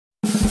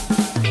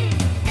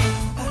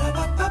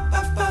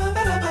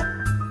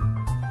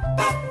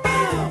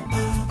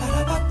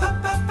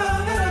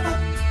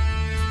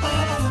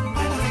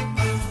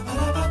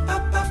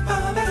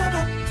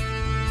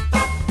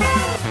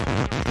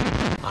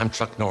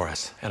Chux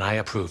Norris, and I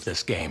approve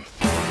this game.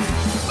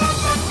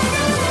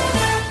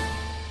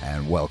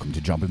 And welcome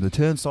to Jump in the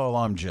Turnstyle.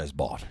 I'm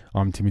jezbot.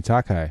 I'm Timmy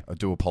Take. I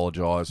do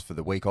apologise for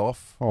the week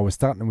off. Oh, we're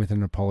starting with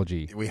an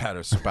apology. We had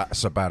a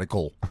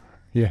sabbatical.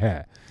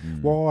 Yeah.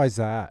 Why is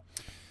that?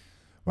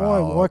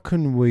 Well, why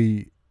couldn't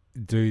we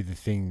do the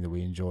thing that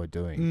we enjoy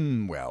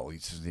doing? Well,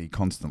 it's the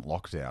constant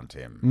lockdown,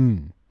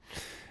 Tim.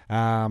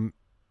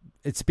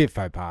 It's a bit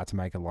faux pas to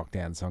make a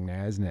lockdown song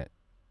now, isn't it?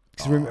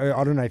 I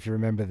don't know if you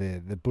remember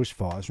the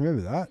bushfires.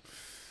 Remember that?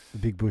 The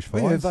big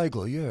bushfires? Yeah,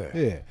 vaguely, yeah.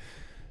 Yeah.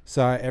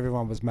 So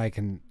everyone was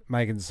making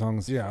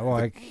songs,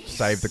 like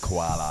Save the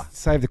Koala.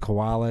 Save the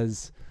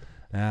Koalas.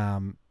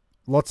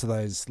 Lots of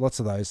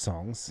those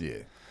songs.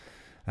 Yeah.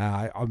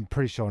 I'm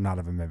pretty sure none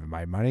of them ever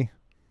made money,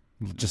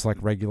 just like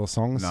regular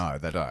songs. No,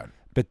 they don't.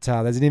 But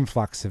there's an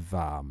influx of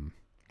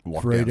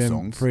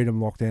Lockdown freedom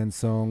lockdown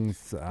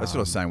songs. That's what I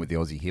was saying with the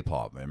Aussie hip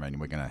hop. I mean,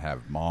 we're going to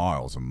have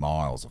miles and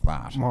miles of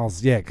that.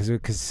 Miles, yeah,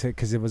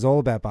 because it was all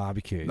about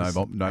barbecues. No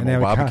more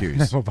barbecues.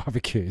 No more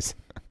barbecues.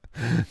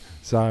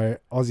 So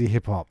Aussie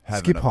hip hop,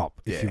 skip hop,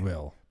 if you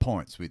will.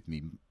 Pints with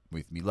me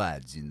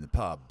lads in the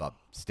pub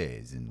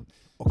upstairs, and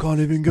I can't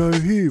even go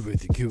here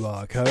with the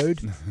QR code.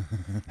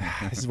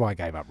 This is why I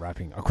gave up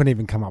rapping. I couldn't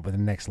even come up with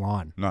the next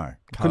line. No,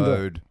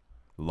 load.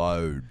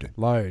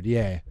 Load,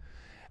 yeah.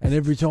 And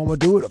every time I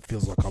do it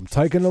feels like I'm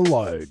taking a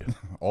load.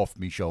 Off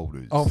me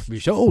shoulders. Off me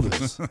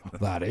shoulders,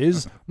 that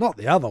is. Not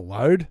the other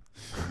load.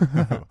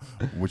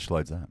 Which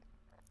load's that?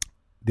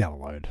 The other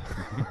load.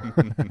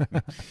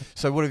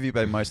 So what have you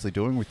been mostly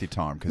doing with your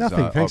time?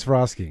 Nothing, thanks for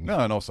asking. No,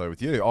 and also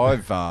with you.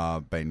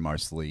 I've been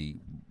mostly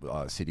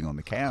sitting on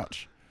the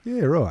couch.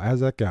 Yeah, right.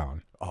 How's that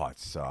going? Oh,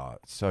 it's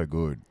so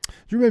good. Do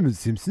you remember The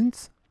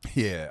Simpsons?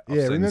 Yeah.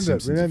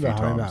 Remember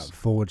Homer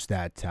forged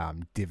that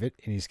divot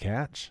in his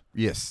couch?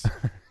 Yes.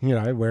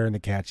 Wearing the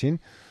couch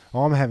in.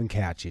 I'm having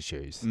couch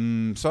issues.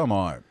 So am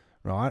I.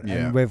 Right?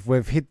 Yeah. And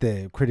we've hit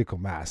the critical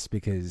mass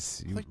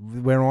because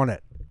we're on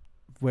it.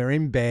 We're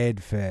in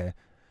bed for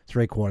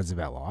 3/4 of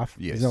our life.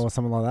 Yes. Is that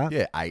something like that?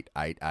 Yeah,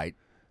 8.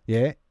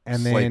 Yeah.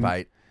 And Sleep then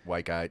 8,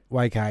 wake 8.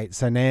 Wake 8.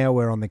 So now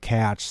we're on the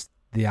couch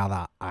the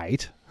other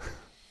 8.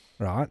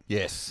 Right?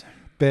 Yes.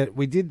 But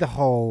we did the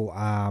whole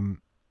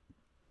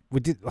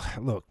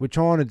look, we're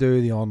trying to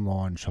do the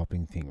online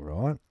shopping thing,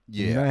 right?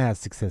 Yeah. You know how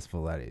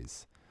successful that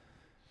is.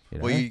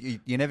 Well, you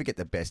never get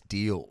the best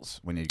deals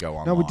when you go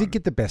online. No, we did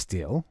get the best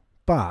deal,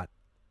 but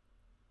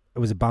it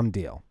was a bum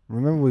deal.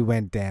 Remember we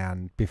went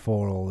down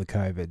before all the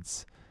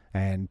COVIDs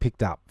and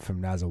picked up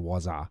from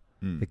Nazawazza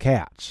the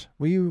couch.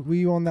 Were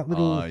you on that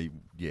little...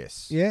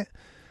 Yes. Yeah?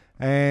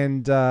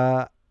 And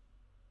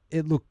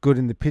it looked good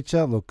in the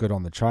picture, looked good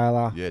on the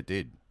trailer. Yeah, it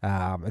did.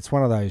 It's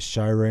one of those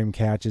showroom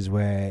couches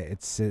where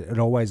it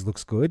always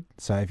looks good.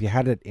 So if you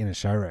had it in a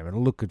showroom,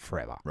 it'll look good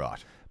forever.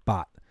 Right.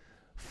 But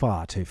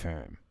far too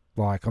firm.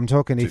 Like I'm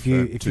talking,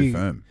 Too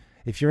firm.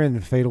 If you're in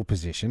the fetal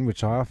position,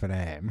 which I often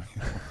am,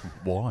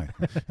 why?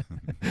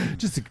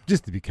 just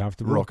to be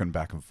comfortable, rocking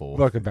back and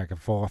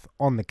forth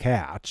on the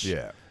couch.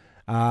 Yeah.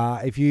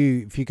 If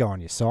you go on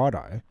your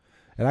sido,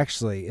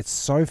 it's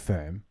so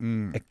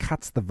firm, it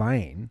cuts the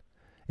vein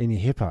in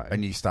your hippo.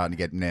 And you're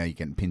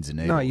getting pins and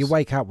needles. No, you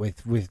wake up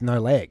with no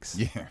legs.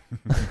 Yeah.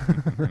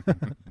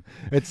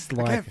 It's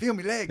like... I can't feel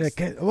my legs.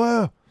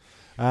 Whoa.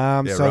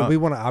 Right. We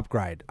want to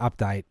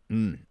update,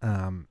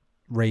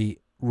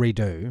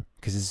 redo,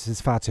 because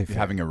it's far too... You're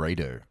having a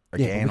redo.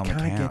 Again on the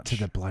couch. We can't get to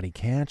the bloody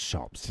couch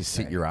shops. To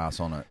sit your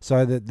ass on it.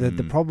 So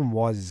the problem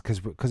was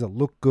because it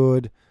looked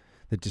good,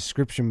 the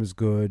description was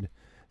good,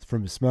 it's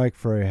from a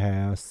smoke-free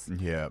house.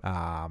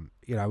 Yeah.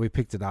 We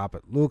picked it up.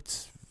 It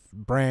looked...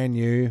 brand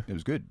new. It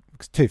was good.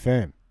 It's too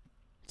firm.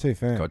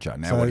 Gotcha.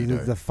 Now what do you do?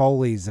 The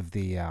follies of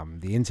the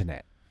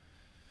internet.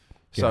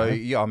 So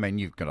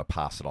you've got to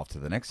pass it off to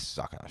the next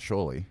sucker,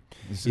 surely.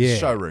 This is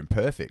showroom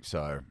perfect.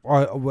 So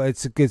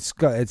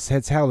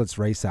it's held its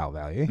resale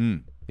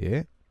value.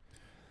 Yeah.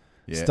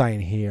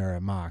 Staying here a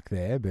mark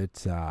there, but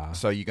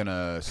so you're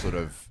gonna sort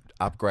of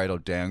upgrade or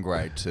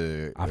downgrade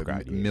to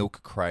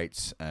milk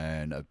crates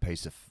and a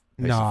piece of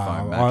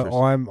foam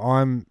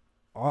mattress.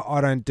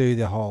 I don't do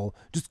the whole,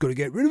 just got to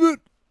get rid of it.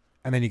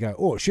 And then you go,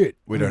 oh, shit.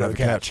 We don't have a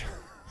couch.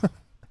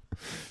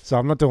 So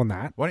I'm not doing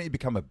that. Why don't you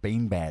become a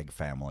beanbag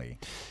family?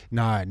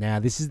 No, now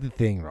this is the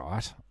thing,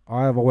 right?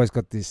 I've always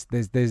got this.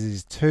 There's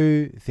these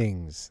two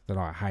things that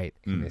I hate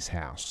in this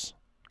house.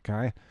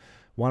 Okay?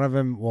 One of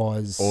them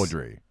was...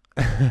 Audrey.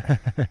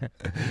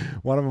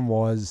 One of them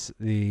was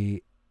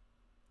the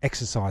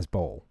exercise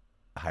ball.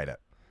 I hate it.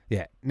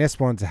 Yeah. Ness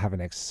wanted to have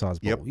an exercise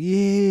ball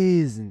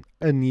years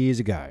and years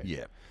ago.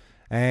 Yeah.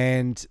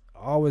 And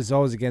I was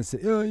against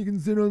it. You can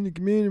sit on your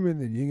computer with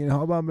it. You can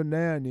hop up and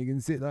down. You can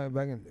sit like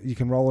back and you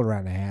can roll it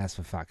around the house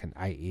for fucking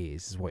 8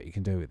 years. Is what you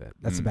can do with it.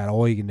 That's about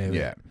all you can do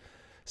with it.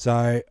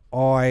 So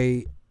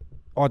I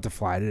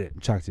deflated it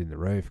and chucked it in the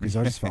roof because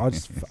I just don't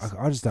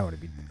want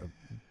to be.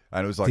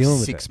 And it was like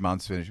 6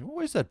 months finished.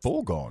 Where's that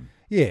ball gone?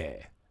 Yeah.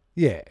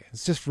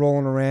 It's just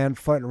rolling around,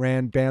 floating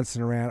around,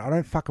 bouncing around. I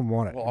don't fucking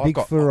want it. Well, Big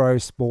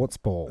fluoro sports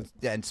ball.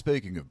 Yeah, and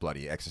speaking of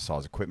bloody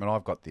exercise equipment,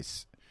 I've got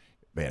this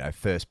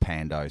first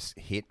Pandos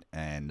hit,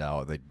 and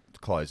they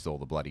closed all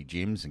the bloody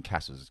gyms, and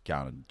Cass was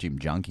going gym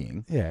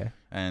junkying. Yeah.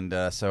 And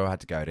so I had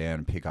to go down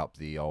and pick up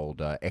the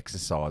old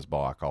exercise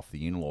bike off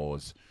the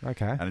in-laws.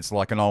 Okay. And it's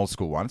like an old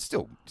school one. It's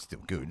still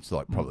good. It's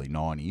like probably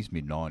 90s,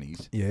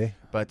 mid-90s. Yeah.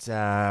 But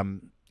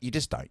you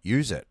just don't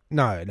use it.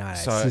 No.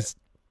 So it's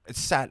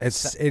sad.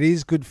 It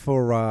is good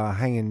for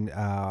hanging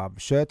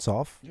shirts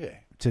off. Yeah.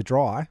 To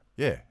dry.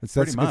 Yeah. That's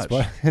pretty much.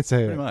 It's a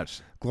pretty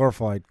much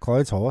glorified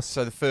clothes horse.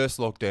 So the first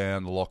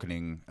lockdown, the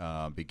lockening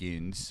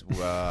begins.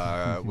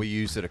 We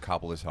used it a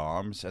couple of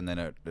times, and then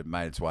it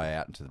made its way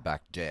out into the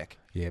back deck.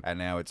 Yep. And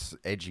now it's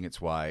edging its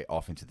way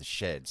off into the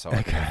shed, so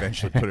I can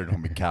eventually put it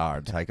on my car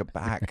and take it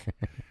back.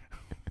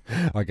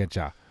 I get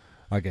ya.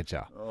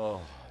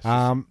 Oh,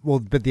 well,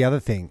 but the other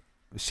thing,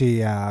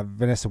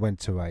 Vanessa went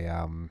to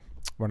a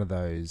one of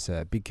those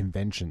big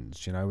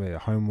conventions, where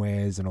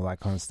homewares and all that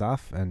kind of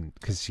stuff, and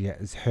because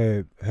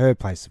her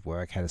place of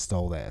work had a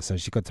stall there, so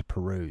she got to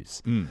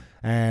peruse.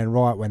 And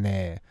right when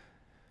they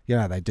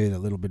do the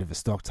little bit of a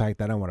stock take,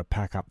 they don't want to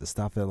pack up the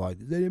stuff. They're like,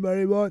 "Does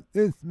anybody want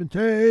this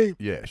machine?"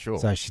 Yeah, sure.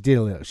 So she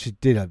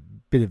did a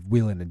bit of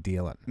wheeling and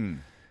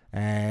dealing,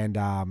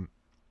 and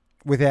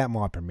without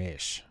my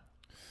permission,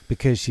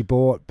 because she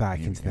brought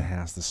back into the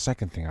house the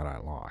second thing I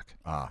don't like,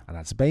 and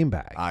that's a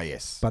beanbag.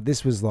 Yes. But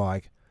this was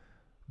like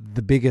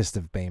the biggest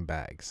of bean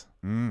bags.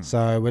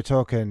 So we're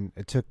talking,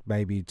 it took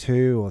maybe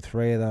 2 or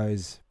 3 of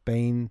those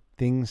bean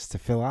things to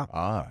fill up.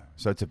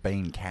 So it's a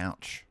bean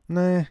couch.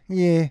 No,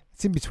 yeah,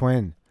 it's in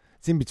between.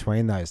 It's in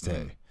between those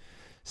two.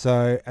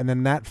 So, and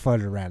then that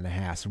floated around the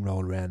house and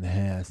rolled around the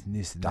house and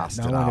this and that.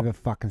 No one ever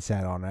fucking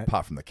sat on it.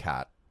 Apart from the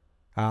cat.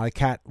 The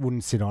cat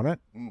wouldn't sit on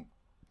it.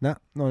 No,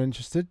 not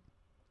interested.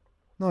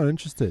 Not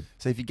interested.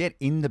 So if you get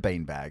in the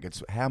beanbag,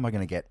 it's how am I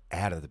going to get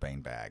out of the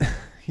beanbag?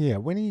 Yeah,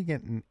 when are you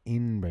getting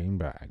in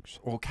beanbags?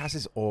 Well, Cass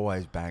is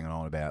always banging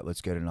on about,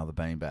 let's get another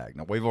beanbag.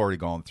 Now, we've already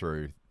gone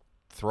through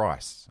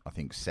thrice, I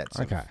think, sets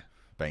of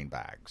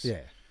beanbags.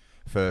 Yeah.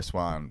 First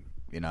one,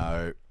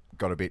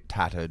 got a bit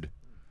tattered.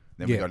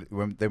 Then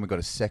we got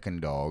a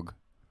second dog.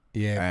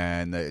 Yeah.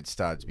 And it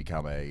started to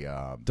become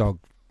a... dog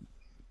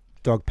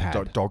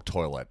pad. Dog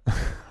toilet.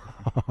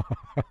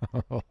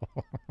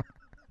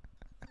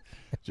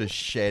 Just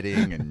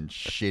shedding and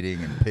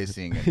shitting and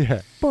pissing.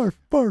 And barf,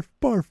 barf,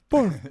 barf,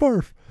 barf,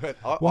 barf.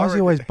 Why is he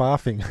always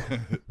barfing?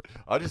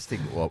 I just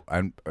think,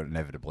 and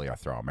inevitably I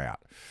throw them out.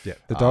 Yeah,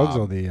 the dogs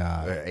or the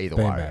either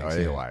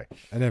way.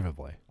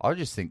 Inevitably. I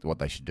just think what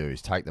they should do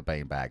is take the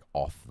beanbag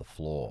off the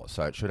floor.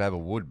 So it should have a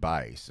wood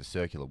base, a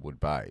circular wood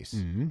base.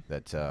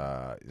 That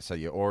so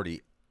you're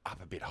already up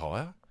a bit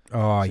higher.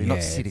 Oh, so you're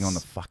not sitting on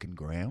the fucking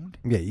ground.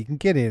 Yeah, you can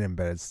get in,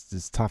 but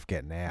it's tough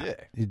getting out. Yeah.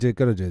 You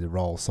got to do the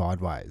roll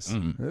sideways.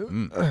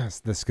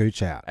 The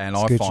scooch out. And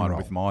I find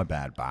with my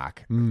bad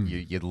back,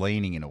 you're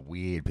leaning in a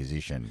weird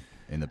position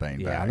in the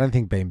beanbag. Yeah, I don't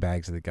think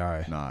beanbags are the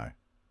go. No.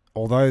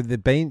 Although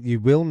you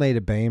will need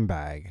a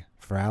beanbag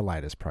for our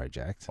latest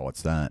project. Oh,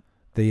 what's that?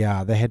 The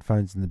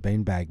headphones and the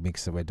beanbag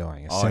mix that we're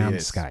doing, a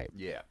soundscape.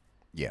 Yes.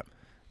 Yeah.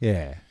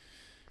 Yeah.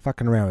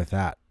 Fucking around with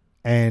that.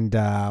 And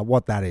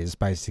what that is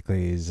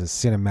basically is a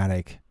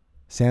cinematic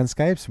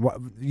soundscapes. What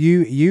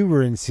you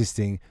were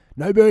insisting,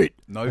 no beat.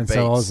 No and beats.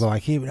 So I was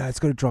like, it's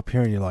got to drop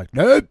here. And you're like,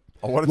 nope.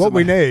 What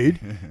we need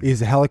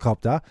is a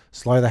helicopter.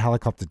 Slow the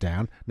helicopter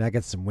down. Now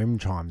get some wind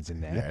chimes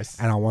in there. Yes.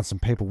 And I want some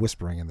people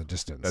whispering in the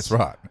distance. That's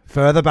right.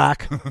 Further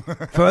back.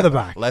 Further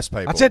back. Less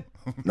people. That's it.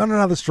 Not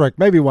another stroke.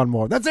 Maybe one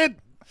more. That's it.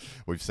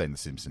 We've seen The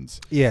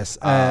Simpsons. Yes.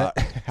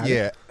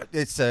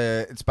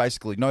 It's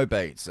basically no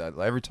beats.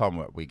 Every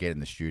time we get in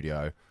the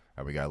studio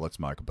and we go, let's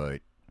make a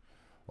beat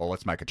or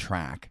let's make a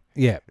track.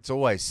 Yeah. It's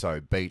always so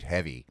beat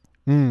heavy.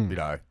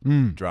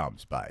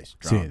 Drums, bass,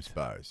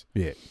 bass.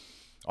 Yeah.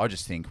 I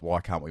just think,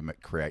 why can't we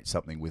create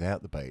something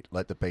without the beat?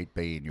 Let the beat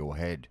be in your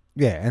head.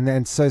 Yeah, and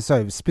then so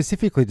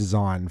specifically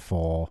designed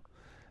for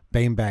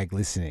beanbag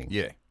listening.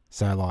 Yeah.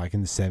 So like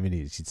in the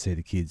 70s, you'd see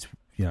the kids,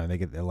 they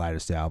get their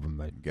latest album,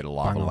 they get a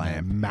lava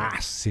lamp,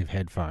 massive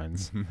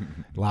headphones,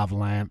 lava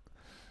lamp,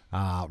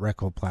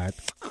 record player.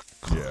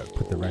 Yeah.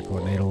 Put the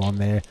record needle on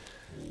there.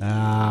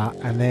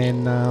 And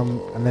then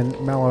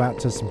mellow out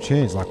to some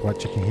tunes like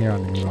what you can hear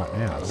under me right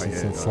now. It's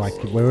nice.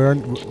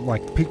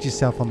 like picture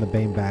yourself on the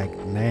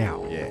beanbag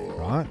now. Yeah.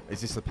 Right? Is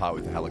this the part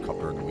with the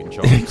helicopter and the wind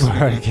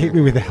chimes? Keep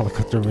me with the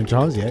helicopter and wind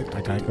chimes. Yeah.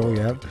 Okay. Cool.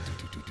 Yeah.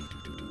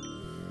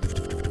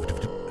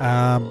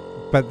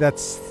 But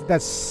that's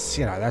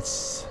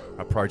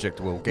a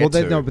project we'll get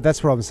to. No, but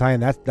that's what I'm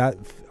saying. That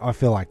I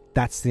feel like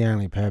that's the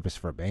only purpose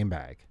for a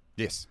beanbag.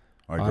 Yes,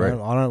 I agree.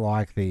 I don't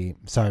like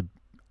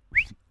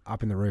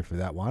up in the roof with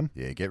that one.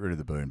 Yeah, get rid of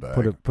the beanbag.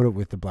 Put it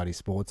with the bloody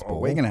sports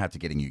ball. We're going to have to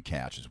get a new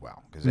couch as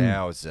well because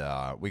ours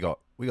we got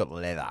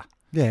leather.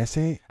 Yeah,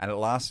 see, and it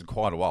lasted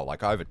quite a while.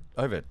 Like over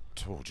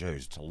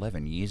it's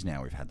 11 years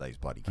now. We've had these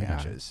bloody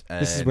couches. Okay.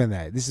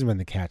 This is when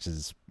the couch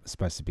is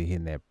supposed to be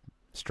hitting their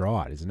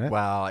stride, isn't it?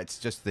 Well, it's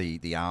just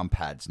the arm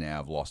pads now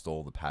have lost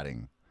all the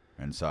padding,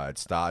 and so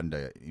it's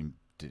starting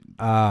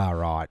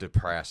right.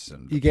 depress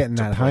and You're getting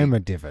that deplete. Homer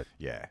divot.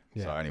 Yeah.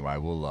 Yeah. So anyway,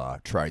 we'll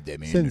trade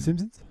them in. Seen The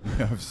Simpsons?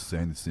 I've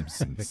seen The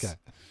Simpsons. Okay.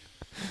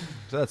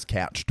 So that's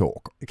couch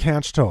talk.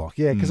 Couch talk.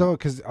 Yeah, because I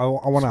want to So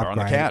upgrade. we're on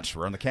the couch.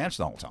 We're on the couch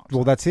the whole time.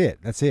 Well, that's it.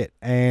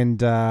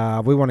 And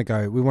we want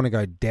to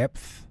go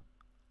depth,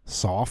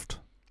 soft,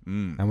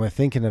 and we're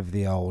thinking of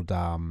the old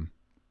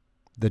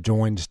the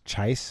joined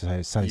chase.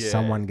 So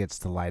someone gets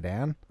to lay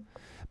down.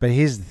 But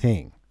here's the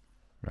thing,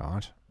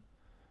 right?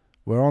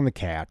 We're on the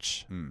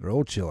couch. We're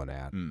all chilling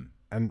out.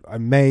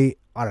 And me,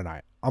 I don't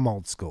know. I'm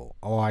old school.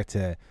 I like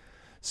to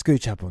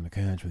scooch up on the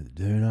couch with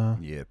the doona.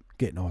 Yep.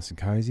 Get nice and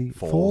cozy.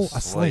 Fall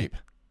asleep.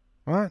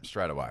 Right?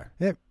 Straight away.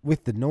 Yep.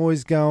 With the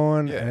noise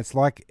going. Yeah. And it's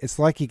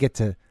like you get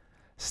to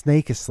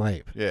sneak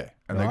asleep. Yeah.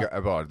 And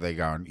Right. they're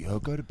going, yo,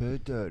 go to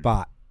bed, dude.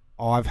 But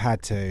I've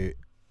had to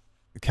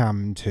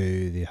come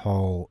to the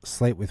whole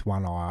sleep with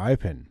one eye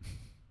open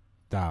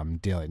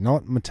deal.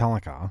 Not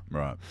Metallica.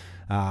 Right.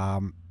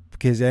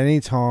 Because any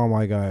time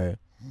I go,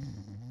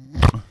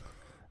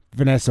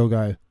 Vanessa will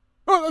go,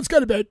 oh, let's go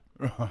to bed.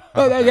 Oh, let's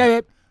go to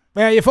bed.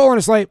 Yeah, you're falling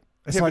asleep.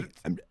 It's Yeah, like,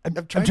 but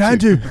I'm trying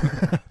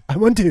to. I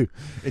want to.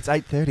 It's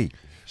 8:30.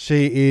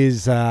 She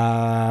is,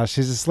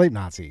 she's a sleep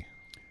Nazi.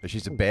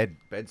 She's a bed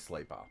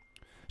sleeper.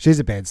 She's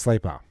a bed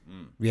sleeper.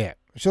 Yeah.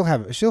 She'll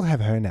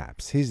have her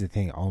naps. Here's the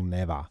thing. I'll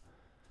never,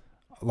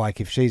 like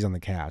if she's on the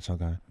couch, I'll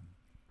go,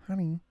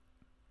 honey,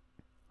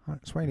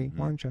 sweetie,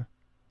 why don't you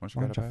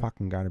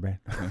fucking go to bed?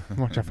 Why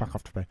don't you fuck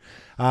off to bed?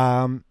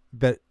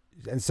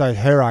 And so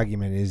her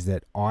argument is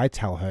that I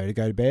tell her to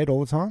go to bed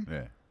all the time.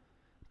 Yeah.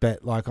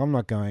 But like I'm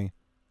not going,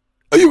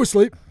 are you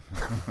asleep?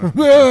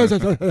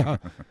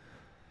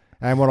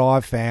 And what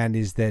I've found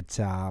is that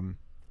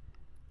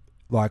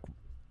like,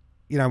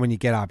 you know, when you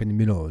get up in the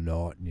middle of the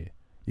night and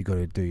you got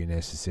to do your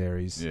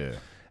necessaries. Yeah.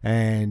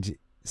 And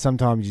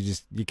sometimes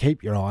you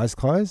keep your eyes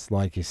closed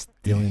like you're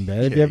still in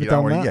bed. Have Yeah, you ever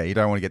done that? Yeah, you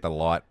don't want to get the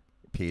light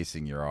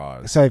piercing your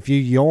eyes. So if you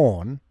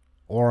yawn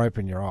or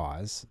open your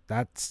eyes,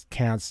 that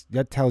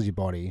tells your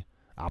body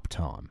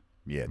uptime.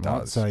 Yeah, it Right?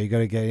 does. So you got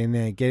to get in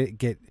there,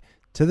 get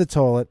to the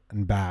toilet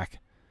and back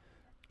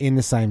in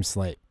the same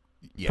sleep.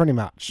 Yeah. Pretty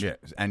much. Yeah,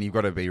 and you've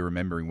got to be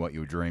remembering what you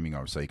were dreaming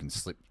of so you can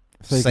slip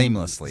So you can-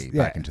 seamlessly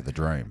yeah. back into the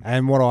dream.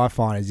 And what I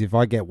find is if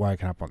I get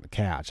woken up on the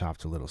couch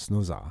after a little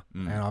snoozer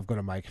Mm. and I've got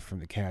to make it from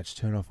the couch,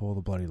 turn off all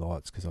the bloody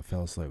lights because I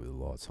fell asleep with the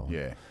lights on.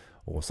 Yeah.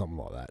 Or something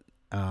like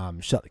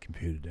that. Shut the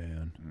computer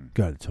down.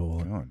 Go to the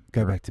toilet. God,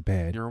 go you're- back to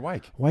bed. You're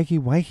awake.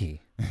 Wakey.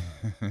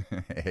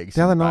 Eggs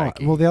The other and night,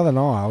 bacon. the other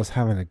night I was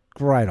having a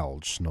great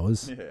old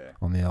snooze Yeah.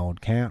 on the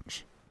old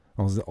couch.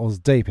 I was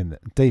deep in the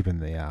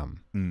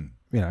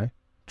you know,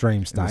 dream In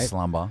the state.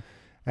 slumber.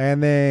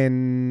 And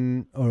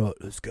then, all right,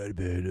 let's go to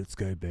bed.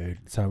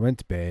 So I went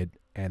to bed,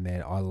 and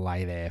then I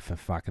lay there for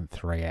fucking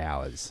 3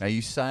 hours. Now,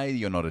 you say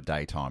you're not a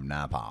daytime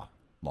napper.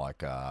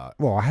 Like,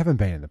 Well, I haven't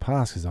been in the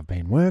past because I've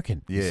been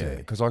working. you yeah, see.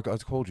 because I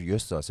called you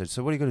yesterday. I said,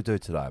 so what are you going to do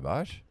today,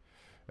 Bosh?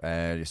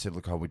 And you said,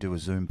 look, we do a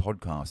Zoom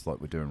podcast like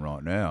we're doing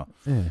right now.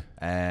 Yeah.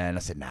 And I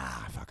said, nah,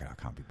 fuck it, I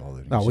can't be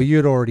bothered. No, And well, you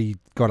you'd already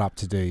got up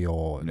to do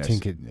your Yes,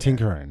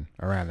 tinkering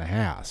around the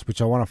house, which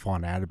I want to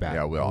find out about.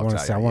 Yeah, well, I I'll want to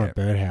tell say I you, want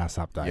yeah. a birdhouse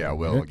update. said, yeah, in a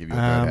well, I'll minute. give you a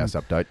birdhouse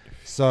update.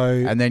 So,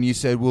 And then you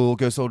said, well, I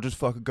guess I'll just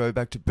fucking go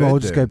back to bed. well, I'll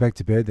just then. go back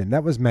to bed then.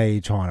 That was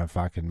me trying to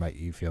fucking make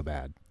you feel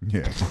bad.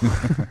 Yeah.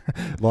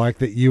 Like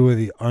that you were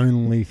the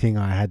only thing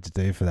I had to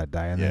do for that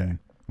day. And Yeah. then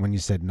when you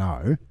said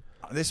no,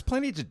 There's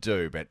plenty to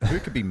do, but who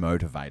could be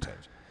motivated?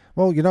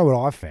 well, you know what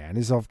I've found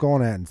is I've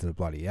gone out into the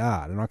bloody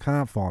yard and I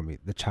can't find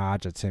the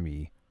charger to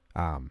me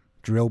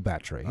drill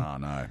battery. Oh,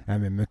 no.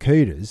 And the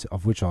Makutas,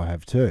 of which I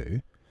have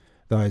two,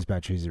 those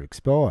batteries are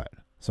expired.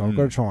 So I've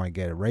got to try and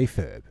get a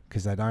refurb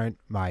because they don't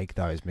make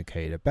those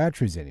Makita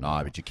batteries anymore.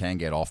 No, but you can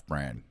get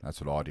off-brand.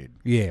 That's what I did.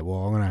 Yeah, well,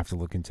 I'm going to have to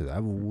look into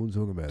that. We'll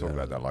talk about Talk that.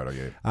 about that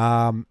later,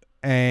 yeah.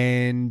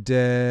 And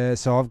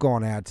so I've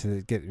gone out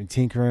to get me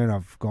tinkering.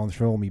 I've gone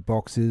through all my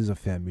boxes. I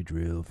found my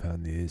drill,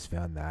 found this,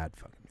 found that,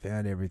 fucking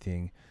found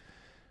everything.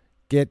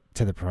 Get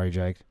to the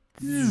project.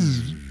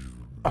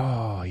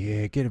 Oh,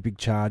 yeah, get a big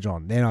charge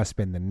on. Then I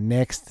spend the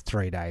next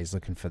 3 days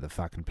looking for the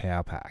fucking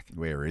power pack.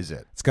 Where is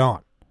it? It's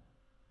gone.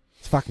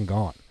 It's fucking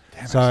gone.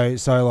 Damn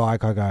So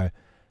like I go,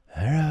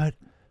 all right,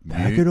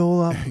 pack New- it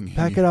all up.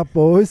 Pack it up,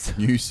 boys.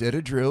 New set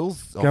of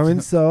drills. Go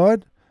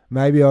inside.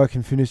 Maybe I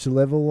can finish the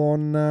level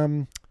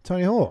on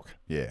Tony Hawk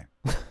Yeah.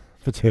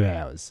 for 2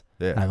 hours.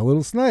 Yeah. Have a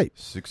little sleep.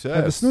 Success.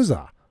 Have a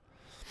snoozer.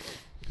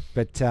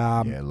 But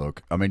yeah,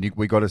 look, I mean,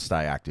 we got to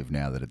stay active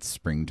now that it's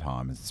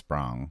springtime. It's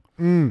sprung.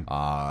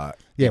 yeah,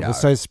 you well, know,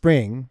 so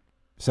spring.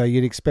 So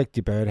you'd expect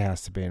your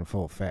birdhouse to be in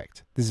full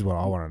effect. This is what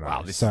I want to know.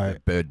 well, this so, is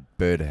the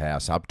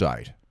birdhouse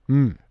update. Do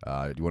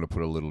you want to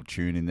put a little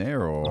tune in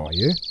there or are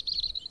you?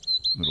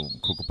 little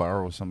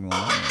kookaburra or something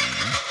like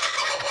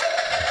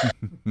that?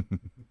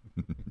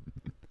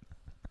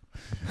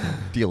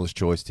 Dealer's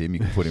choice, Tim. You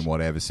can put in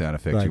whatever sound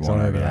effects Thanks, you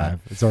want I over already that.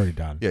 have. It's already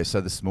done. Yeah,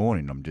 so this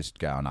morning I'm just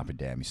going up and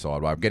down my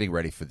sideway. I'm getting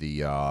ready for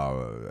the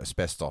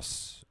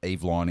asbestos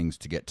eave linings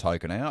to get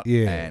taken out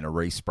and a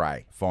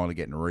respray. Finally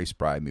getting a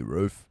respray in my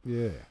roof.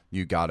 Yeah.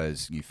 New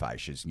gutters, new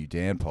fascias, new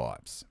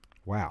downpipes.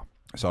 Wow.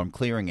 So I'm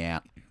clearing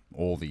out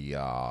all the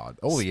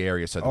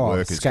areas so the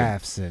workers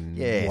scaffs and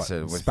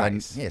so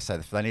space. so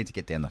if they need to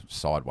get down the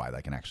sideway,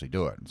 they can actually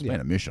do it. It's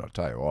been a mission, I'll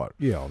tell you what.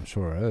 Yeah, I'm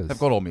sure it is. They've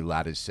got all my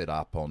ladders set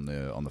up on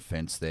the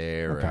fence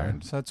there,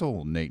 and so it's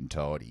all neat and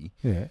tidy.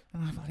 Yeah.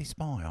 And I bloody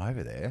spy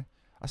over there.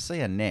 I see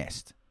a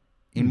nest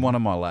in one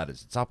of my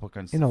ladders. It's up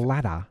against In a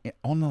ladder.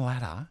 on the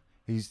ladder.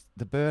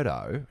 The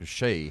birdo,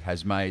 she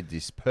has made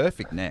this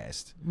perfect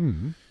nest.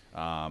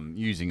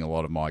 Using a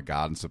lot of my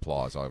garden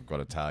supplies, I've got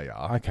to tell you.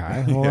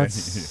 Okay, well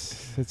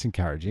that's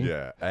encouraging.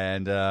 Yeah,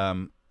 and I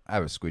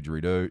have a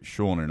squidgeridoo.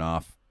 Sure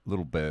enough,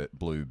 little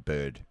blue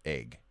bird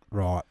egg.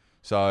 Right.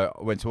 So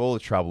I went to all the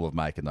trouble of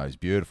making those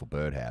beautiful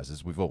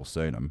birdhouses. We've all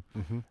seen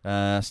them.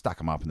 Stuck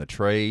them up in the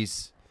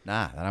trees.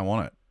 Nah, they don't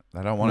want it.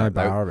 They don't want it.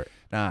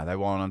 They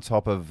want on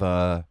top of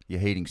your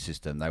heating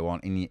system. They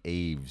want in your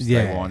eaves.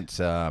 Yeah. They want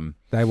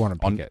to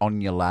pick it on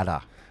your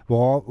ladder.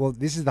 Well,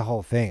 this is the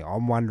whole thing.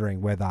 I'm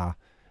wondering whether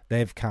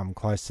they've come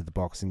close to the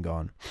box and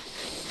gone,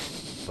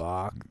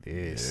 fuck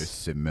this. This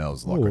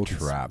smells like a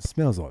trap. It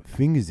smells like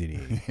fingers in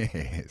here.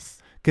 Yes.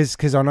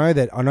 Because I know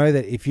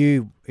that if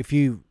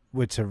you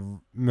were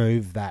to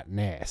move that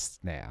nest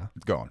now,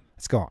 It's gone.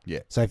 it's gone. Yeah.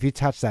 So if you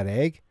touch that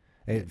egg,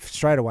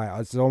 straight away,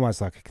 it's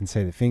almost like I can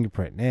see the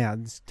fingerprint. Now,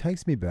 this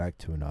takes me back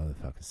to another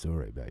fucking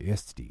story about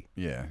yesterday.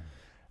 Yeah.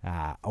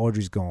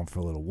 Audrey's gone for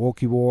a little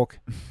walkie walk,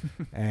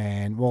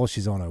 and while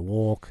she's on her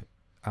walk,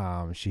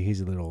 she hears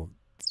a little,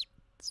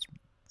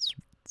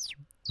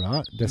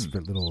 right,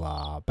 desperate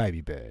little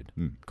baby bird,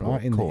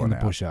 right, in the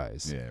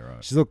bushos. Yeah,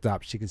 right. She's looked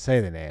up, she can see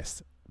the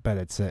nest, but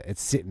it's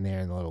sitting there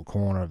in the little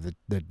corner of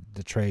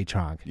the tree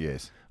trunk,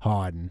 Yes.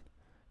 hiding,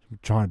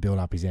 trying to build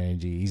up his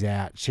energy. He's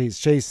out. She's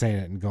seen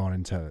it and gone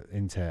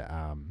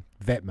into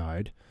vet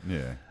mode.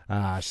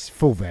 Yeah. She's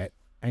full vet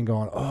and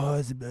gone, oh,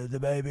 it's the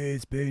baby.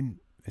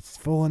 It's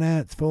falling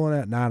out. It's falling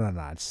out.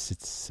 No.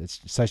 It's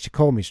so she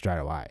called me straight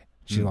away.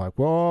 She's like,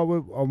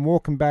 well, I'm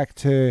walking back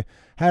to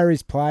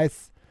Harry's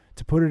place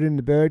to put it in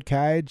the bird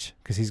cage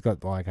because he's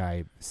got like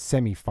a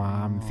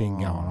semi-farm thing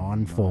going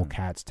on. 4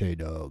 cats, 2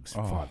 dogs,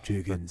 5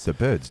 chickens. The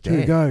bird's 2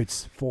 dead.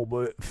 goats, 4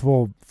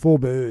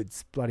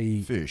 birds,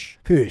 bloody Fish.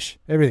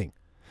 everything.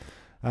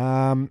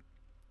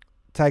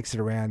 Takes it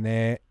around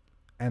there,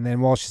 and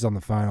then while she's on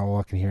the phone, all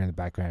I can hear in the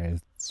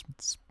background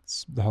is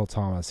the whole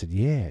time. I said,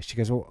 yeah. She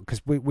goes, well,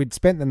 because we'd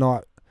spent the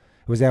night.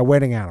 It was our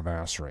wedding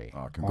anniversary. Oh,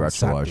 on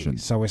congratulations. Saturday.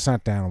 So we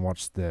sat down and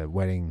watched the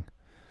wedding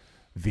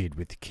vid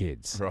with the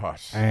kids. Right.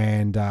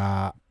 And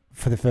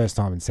for the first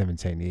time in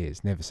 17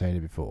 years, never seen it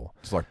before.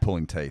 It's like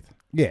pulling teeth.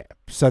 Yeah.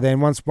 So then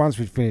once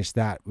we finished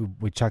that,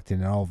 we chucked in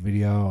an old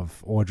video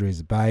of Audrey as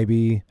a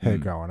baby, her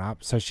growing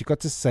up. So she got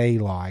to see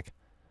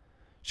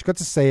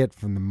it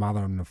from the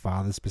mother and the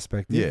father's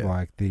perspective,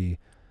 like the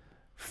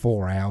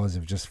 4 hours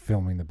of just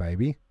filming the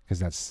baby, because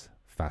that's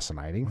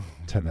fascinating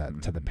to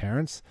the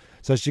parents.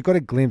 So she got a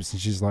glimpse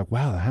and she's like,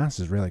 wow, the house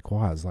is really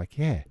quiet. I was like,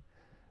 yeah,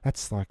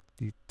 that's like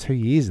 2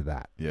 years of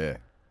that. Yeah.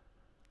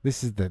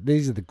 These are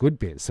the good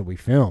bits that we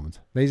filmed.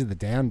 These are the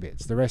down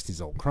bits. The rest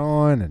is all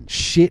crying and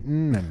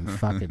shitting and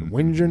fucking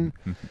whinging.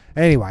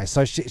 Anyway,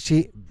 so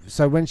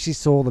so when she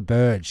saw the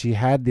bird, she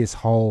had this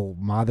whole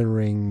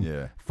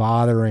mothering,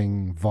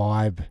 fathering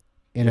vibe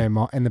in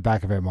in the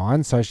back of her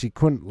mind. So she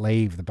couldn't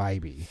leave the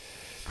baby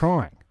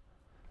crying.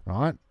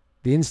 Right,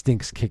 the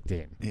instincts kicked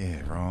in.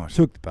 Yeah, right.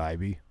 Took the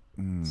baby.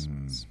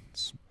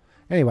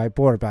 Anyway,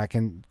 brought it back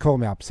and called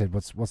me up and said,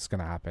 what's going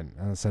to happen?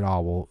 And I said, oh,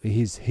 well,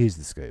 here's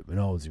the scoop. When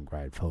I was in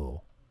grade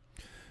 4,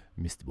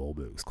 Mr.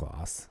 Wahlberg's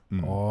class,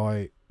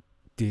 I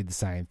did the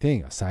same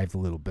thing. I saved the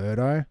little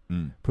birdo,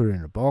 put it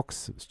in a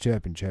box. It was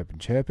chirping,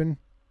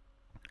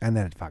 and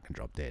then it fucking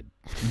dropped dead.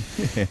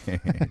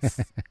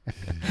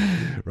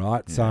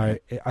 Right? Yeah. So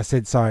I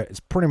said, so it's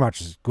pretty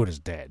much as good as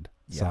dead.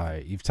 Yeah.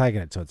 So you've taken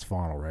it to its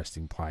final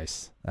resting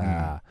place.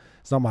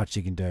 There's not much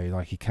you can do.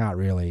 Like, you can't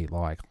really,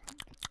 like,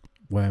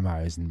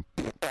 wormos and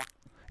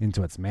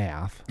into its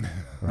mouth,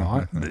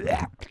 right?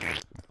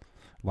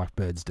 Like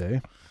birds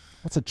do.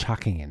 What's a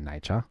chucking in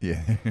nature?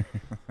 Yeah.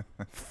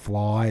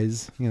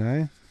 Flies,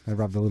 they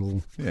rub the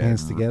little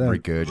hands together.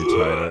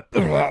 Regurgitate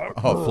it.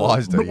 Oh,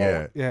 flies do,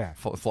 yeah. Yeah.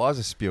 Flies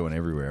are spewing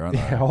everywhere, aren't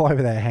they? Yeah, all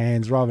over their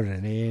hands, rubbing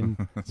it in.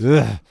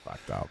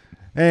 Fucked up.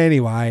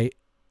 Anyway,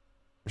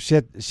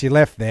 she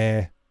left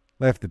the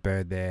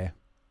bird there,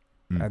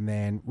 and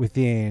then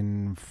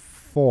within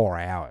 4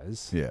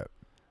 hours,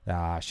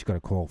 she got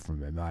a call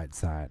from her mate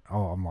saying,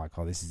 I'm like,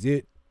 this is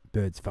it.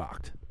 Bird's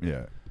fucked.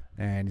 Yeah.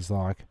 And he's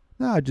like,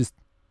 no, I just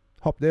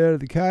hopped out of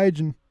the cage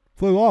and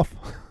flew off.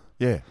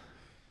 Yeah.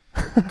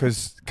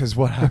 Because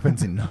what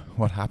happens in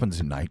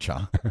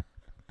nature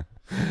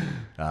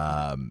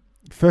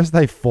First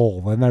they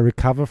fall, then they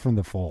recover from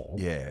the fall.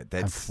 Yeah,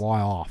 and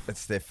fly off.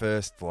 It's their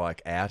first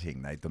like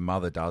outing. The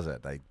mother does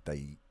it.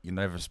 You're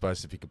never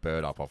supposed to pick a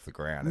bird up off the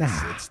ground.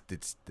 Nah.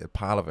 It's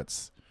part of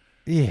it's.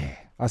 Yeah,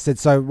 I said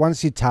so.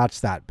 Once you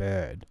touch that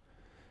bird,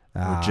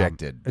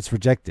 Rejected. It's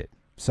rejected.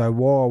 So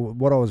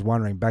what I was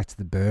wondering, back to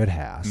the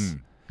birdhouse,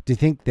 do you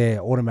think they're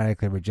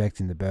automatically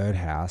rejecting the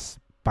birdhouse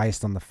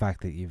based on the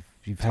fact that you've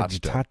had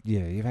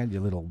you've had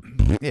your little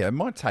Yeah, it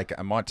might take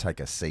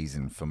a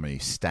season for me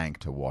stank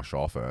to wash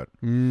off it.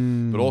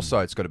 But also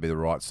it's got to be the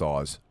right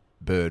size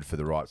bird for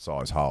the right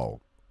size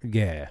hole.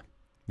 Yeah.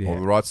 Or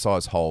the right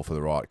size hole for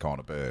the right kind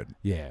of bird.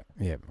 Yeah.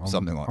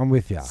 I'm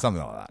with you.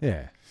 Something like that.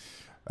 Yeah.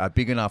 A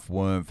big enough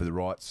worm for the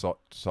right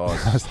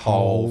size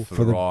hole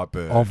for the right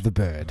bird. Of the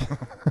bird.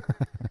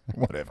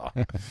 Whatever.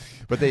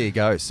 But there you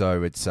go.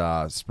 So it's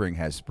spring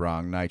has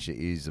sprung. Nature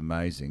is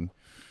amazing.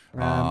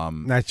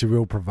 Nature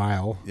will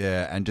prevail.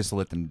 Yeah, and just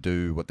let them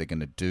do what they're going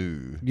to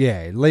do.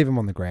 Yeah, leave them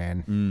on the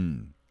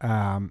ground.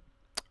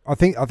 I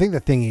think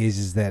the thing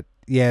is that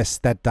yes,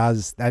 that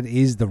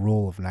is the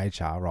rule of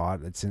nature, right?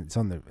 It's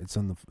on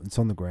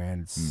the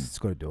ground. It's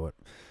got to do it.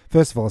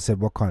 First of all, I said,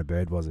 "What kind of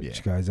bird was it?" Yeah.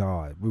 She goes,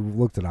 "Oh, we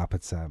looked it up.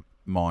 It's a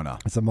minor.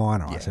 It's a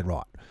minor." Yeah. I said,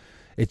 "Right.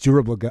 It's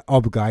your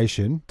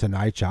obligation to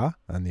nature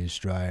and the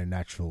Australian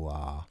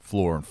natural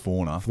flora and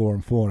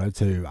fauna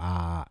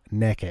to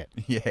neck it."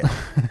 Yeah.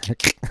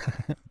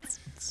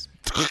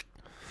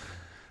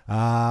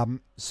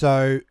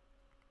 So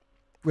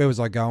where was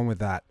I going with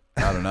that?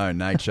 I don't know.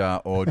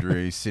 Nature,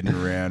 Audrey, sitting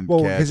around.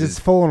 Well, because it's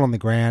fallen on the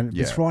ground.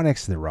 Yeah. It's right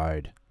next to the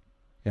road.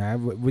 You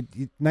know,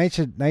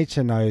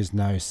 nature knows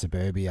no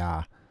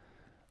suburbia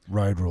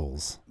road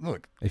rules.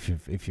 Look, if you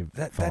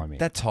follow me,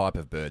 that type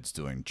of bird's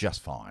doing just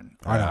fine.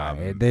 I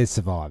know they're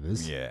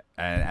survivors. Yeah,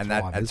 and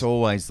that's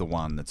always the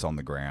one that's on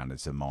the ground.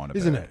 It's a minor,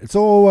 isn't bird. it? It's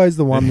always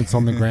the one that's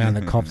on the ground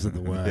that cops at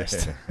the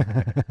worst.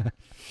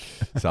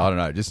 So I don't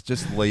know.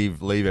 Just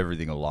leave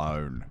everything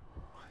alone.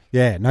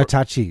 Yeah, no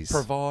touchies.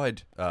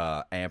 Provide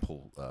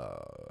ample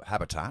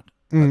habitat.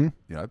 You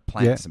know,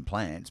 plants and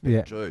plants.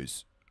 But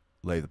Jews,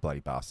 leave the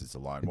bloody bastards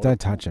alone. Don't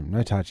touch them.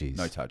 No touchies.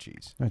 No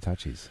touchies. No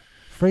touchies.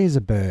 Free as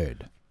a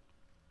bird.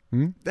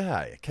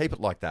 Yeah, keep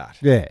it like that.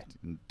 Yeah.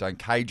 Don't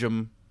cage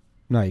them.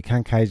 No, you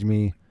can't cage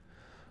me.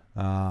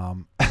 I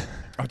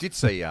did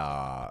see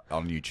on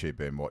YouTube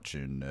and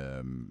watching,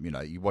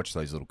 you watch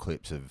those little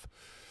clips of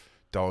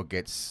dog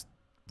gets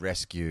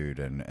rescued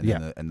and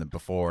the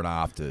before and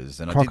afters.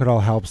 And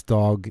crocodile helps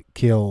dog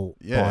kill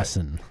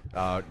bison.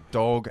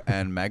 Dog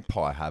and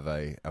magpie have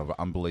a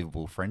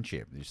unbelievable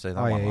friendship. Did you see that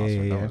one last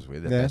week? That was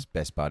with their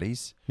best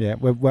buddies. Yeah,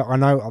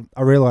 well,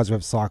 I realise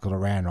we've cycled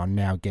around on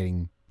now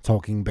getting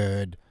talking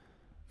bird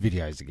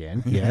videos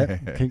again. Yeah,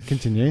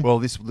 continue. Well,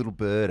 this little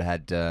bird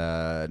had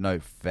no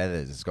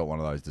feathers. It's got one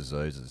of those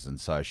diseases, and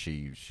so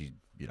she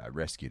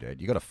rescued it.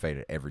 You got to feed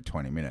it every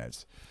 20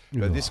 minutes.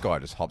 But this guy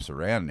just hops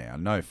around now,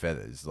 no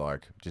feathers,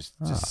 like just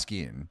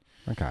skin.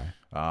 Okay.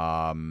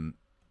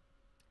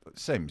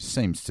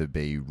 Seems to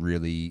be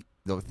really.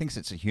 Thinks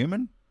it's a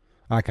human.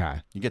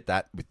 Okay. You get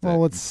that with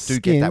it's skin.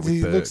 Get that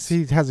with birds.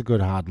 He has a good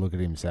hard look at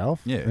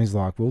himself. Yeah. And he's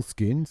like, well,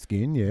 skin,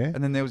 yeah.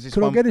 And then there was this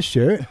Could I get a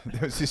shirt?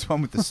 There was this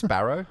one with the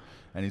sparrow,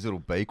 and his little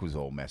beak was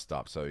all messed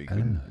up, so he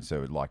could,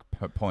 so it like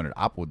pointed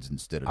upwards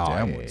instead of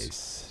downwards. Yes.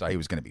 So he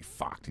was going to be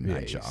fucked in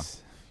nature.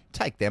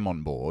 Take them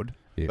on board.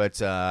 Yep.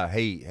 But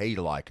he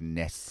like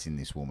nests in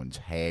this woman's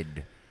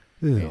head.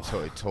 He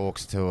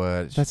talks to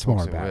her. That's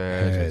more about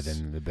her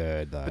than the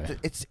bird, though. But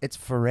it's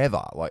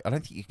forever. Like I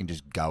don't think you can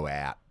just go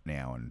out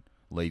now and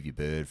leave your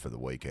bird for the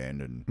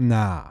weekend. And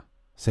nah.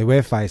 See,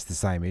 we've faced the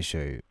same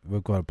issue.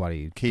 We've got a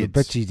bloody kids. I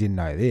bet you didn't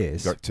know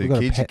this. You've got two We've got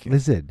kids. a pet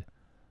lizard.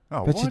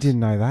 Oh, bet you didn't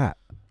know that.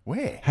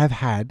 Where? Have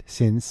had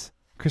since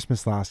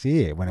Christmas last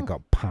year when it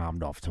got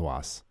palmed off to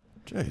us.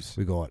 Jeez. This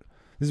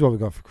is what we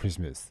got for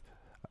Christmas.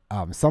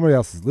 Somebody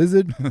else's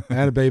lizard and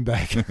a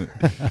beanbag.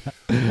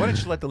 Why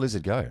don't you let the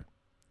lizard go?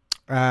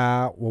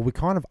 Well, we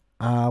kind of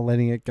are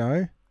letting it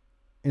go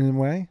in a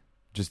way.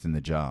 Just in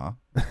the jar?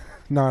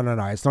 No.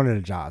 It's not in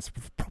a jar. It's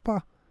a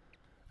proper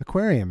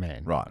aquarium,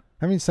 man. Right.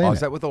 Haven't you seen it? Is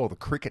that where all the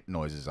cricket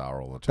noises are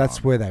all the time?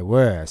 That's where they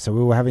were. So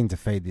we were having to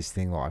feed this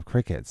thing live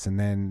crickets. And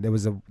then there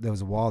was a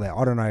while there.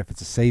 I don't know if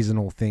it's a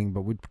seasonal thing,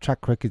 but we'd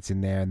chuck crickets in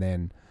there and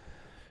then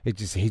he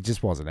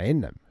just wasn't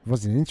eating them. He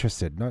wasn't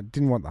interested.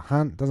 Didn't want the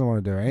hunt. Doesn't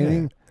want to do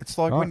anything. Yeah. It's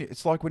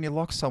like when you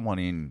lock someone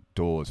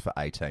indoors for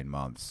 18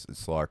 months.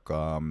 It's like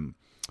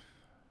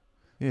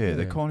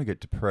they kind of get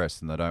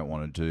depressed and they don't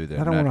want to do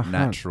their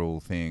natural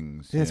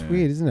things. Yeah, it's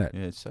weird, isn't it?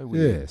 Yeah, it's so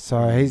weird. Yeah, so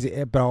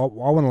but I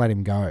want to let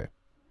him go.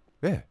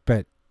 Yeah,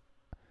 but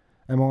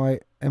am I?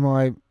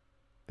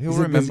 He'll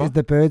remember. Is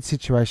the bird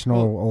situation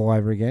all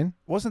over again?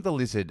 Wasn't the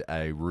lizard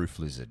a roof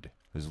lizard?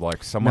 It was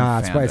like someone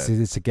found it.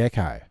 It's a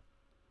gecko.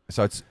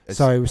 So it's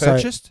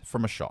purchased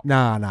from a shop.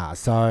 Nah.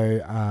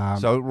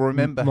 So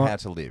remember how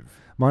to live.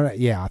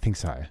 I think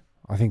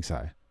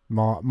so.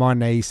 My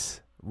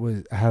niece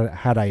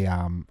had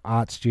a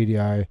art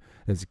studio.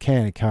 There's a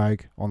can of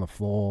Coke on the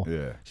floor.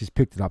 Yeah. She's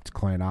picked it up to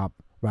clean up.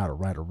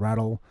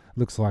 Rattle.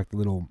 Looks like the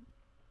little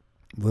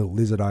Little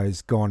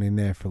lizardo's gone in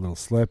there for a little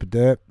slurp of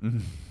dirt.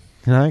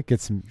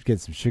 Get some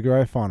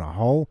sugar, find a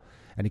hole,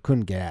 and he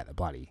couldn't get out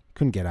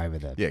couldn't get over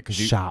the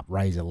sharp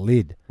razor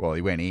lid. Well,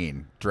 he went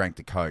in, drank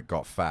the Coke,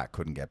 got fat,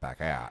 couldn't get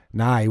back out.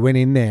 No, he went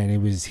in there and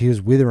he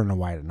was withering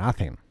away to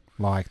nothing.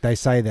 Like they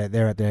say that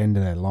they're at the end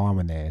of their line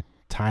when their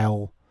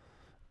tail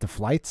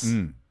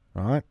deflates,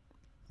 right?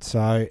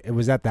 So it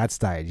was at that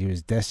stage. He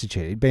was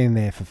destitute. He'd been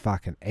there for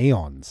fucking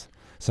eons.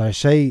 So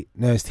she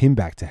nursed him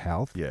back to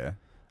health. Yeah.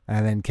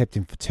 And then kept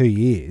him for 2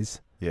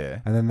 years. Yeah.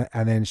 And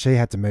then she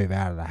had to move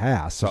out of the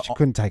house, so she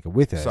couldn't take it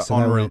with her.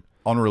 So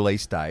on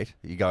release date,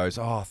 he goes,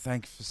 "Oh,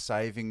 thanks for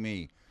saving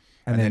me."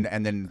 And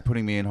then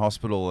putting me in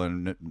hospital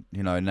and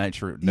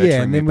nurturing me back to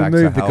health. And then we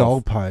moved the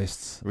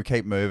goalposts. We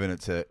keep moving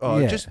it to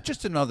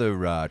just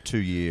another 2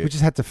 years. We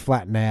just had to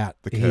flatten out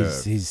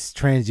his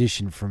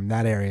transition from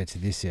that area to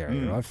this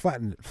area, right?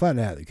 Flatten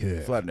out the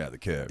curve. Flatten out the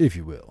curve, if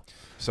you will.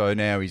 So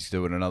now he's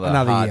doing another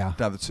year.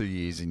 Another 2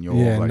 years in your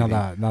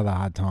another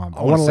hard time.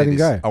 I want to let him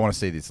go. I want to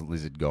see this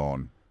lizard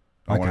gone.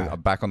 I'm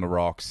back on the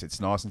rocks.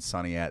 It's nice and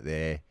sunny out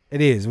there. It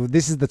is. Well,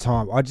 this is the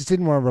time. I just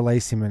didn't want to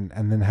release him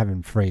and then have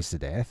him freeze to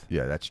death.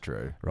 Yeah, that's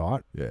true.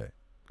 Right? Yeah.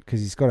 Because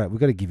we've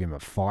got to give him a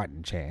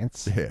fighting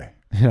chance.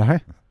 Yeah.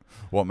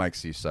 What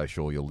makes you so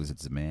sure your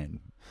lizard's a man?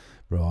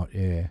 Right,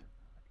 yeah.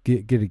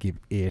 Get to give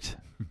it.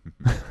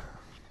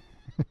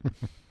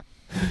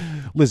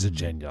 Lizard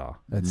gender.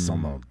 It's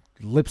on the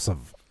lips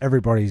of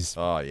everybody's...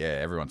 Oh, yeah.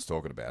 Everyone's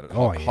talking about it.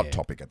 Hot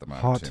topic at the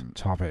moment.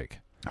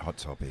 Hot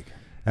topic.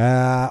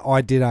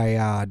 I did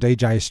a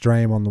DJ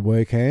stream on the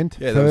weekend.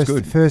 Yeah, that was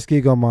good. First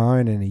gig on my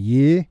own in a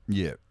year.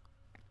 Yeah.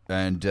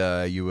 And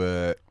you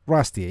were...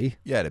 Rusty.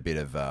 You had a bit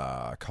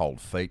of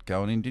cold feet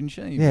going in, didn't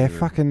you? Yeah,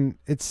 fucking...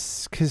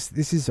 It's because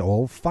this is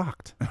all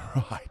fucked.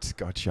 Right,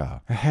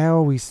 gotcha. How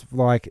are we...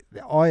 Like,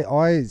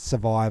 I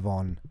survive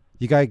on...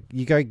 You go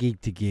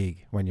gig to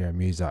gig when you're a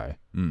muso.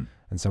 And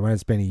so when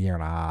it's been a year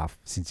and a half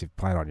since you've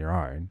played on your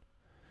own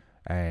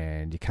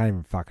and you can't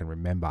even fucking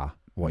remember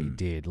what you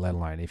did, let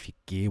alone if your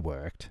gear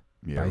worked,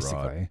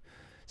 basically. Right.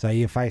 So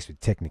you're faced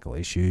with technical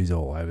issues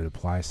all over the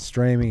place.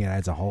 Streaming, it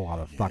adds a whole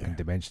other fucking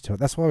dimension to it.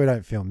 That's why we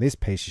don't film this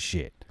piece of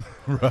shit.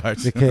 Right.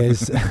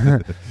 Because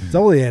it's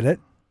all the edit.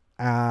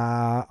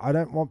 I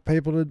don't want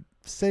people to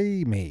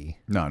see me.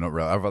 No, not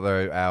really.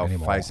 Although our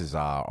faces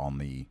are on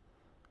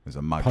there's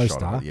a mug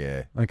shot of it,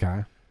 yeah.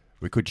 Okay.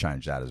 We could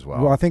change that as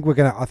well. Well, I think we're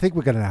gonna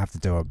have to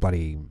do a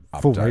bloody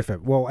full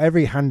refit. Well,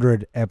 every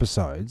 100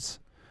 episodes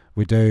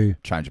we do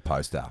change a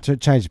poster.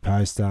 Change the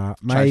poster.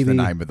 Maybe change the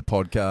name of the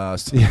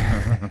podcast.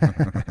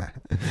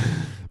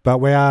 But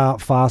we are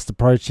fast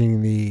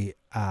approaching the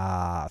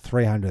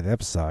 300th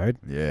episode.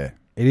 Yeah.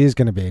 It is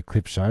going to be a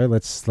clip show.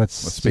 Let's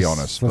be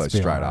honest. Let's be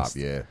straight honest.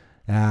 Up.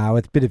 Yeah.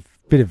 With a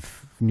bit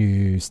of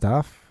new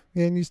stuff.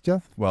 Yeah, new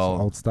stuff.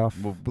 Well, old stuff.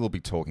 We'll be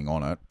talking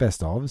on it.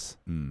 Best ofs.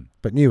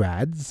 But new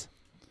ads.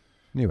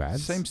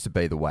 Seems to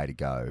be the way to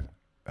go.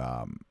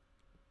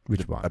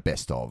 Which one? A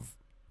best of.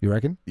 You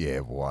reckon? Yeah,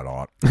 why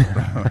not?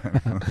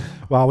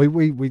 Well,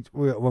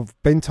 we've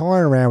been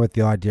toying around with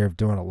the idea of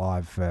doing it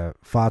live for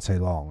far too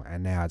long,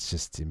 and now it's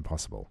just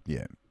impossible.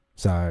 Yeah.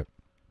 So,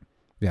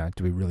 do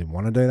we really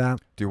want to do that?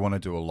 Do you want to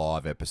do a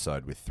live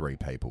episode with 3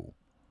 people?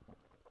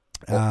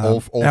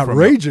 All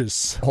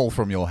outrageous. All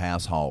from your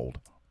household.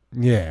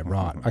 Yeah,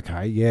 right.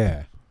 Okay,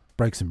 yeah.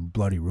 Break some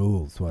bloody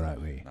rules, why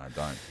don't we? No,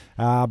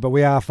 don't. But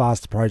we are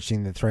fast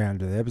approaching the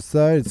 300th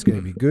episode. It's going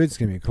to be good. It's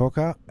going to be a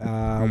corker.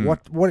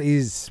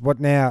 What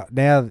now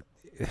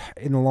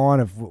in the line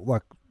of,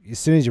 like, as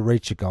soon as you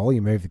reach your goal,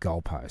 you move the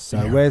goalpost.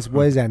 So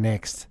where's our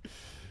next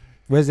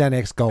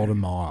golden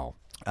mile?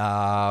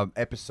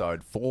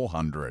 Episode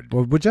 400.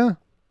 Well, would you?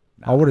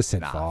 I would have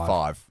said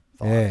 5.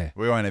 Yeah.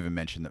 We won't even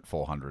mention that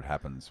 400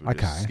 happens. We'll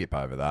just skip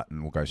over that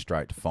and we'll go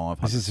straight to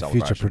 500. This is a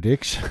future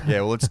prediction.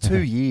 Yeah, well, it's 2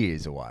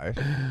 years away.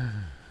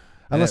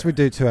 Unless we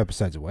do 2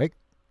 episodes a week.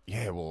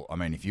 Yeah, well, I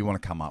mean, if you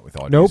want to come up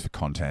with ideas for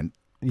content.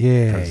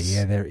 Yeah,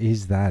 there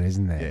is that,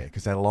 isn't there? Yeah,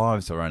 because our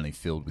lives are only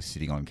filled with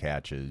sitting on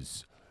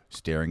couches,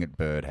 staring at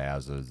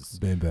birdhouses.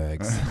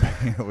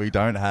 Birdbergs. We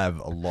don't have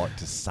a lot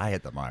to say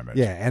at the moment.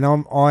 Yeah, and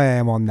I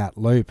am on that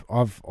loop.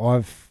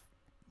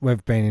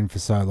 We've been in for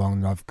so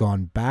long that I've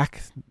gone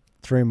back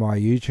through my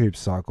YouTube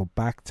cycle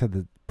back to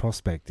the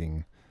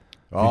prospecting.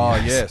 Oh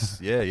videos. yes,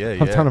 yeah.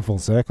 I've done a full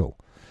circle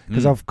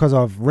because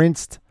I've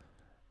rinsed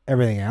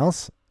everything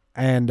else,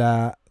 and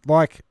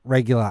like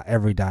regular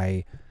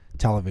everyday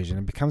television,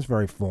 it becomes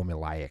very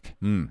formulaic.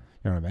 You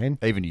know what I mean?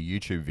 Even your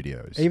YouTube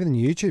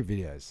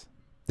videos.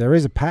 There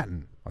is a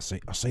pattern. I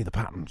see the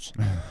patterns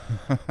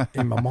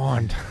in my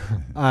mind.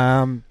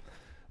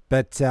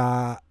 But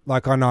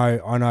like I know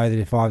that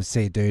if I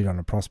see a dude on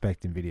a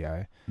prospecting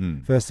video,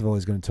 first of all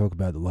he's going to talk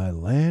about the lay of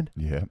the land.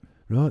 Yeah.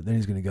 Right. Then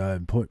he's going to go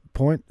and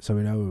point so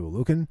we know where we're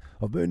looking.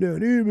 I've been down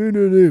here,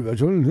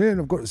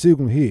 I've got a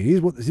signal here.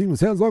 Here's what the signal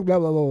sounds like. Blah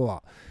blah blah blah.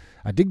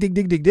 I dig.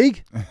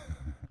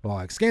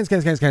 Like scan.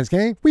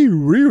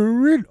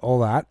 All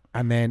that,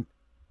 and then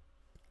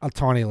A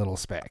tiny little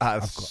speck.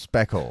 A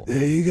speckle.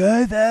 There you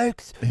go,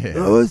 folks. Yeah.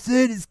 Oh, I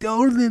said it's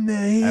gold in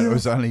there. And it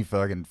was only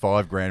fucking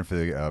 $5,000 for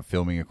the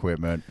filming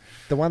equipment.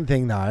 The one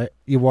thing, though,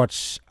 you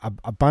watch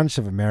a bunch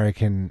of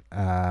American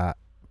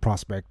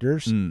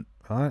prospectors,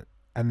 right?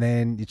 And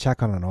then you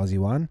chuck on an Aussie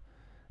one,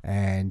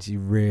 and you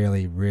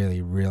really,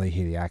 really, really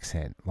hear the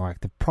accent.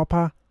 Like the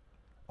proper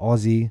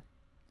Aussie.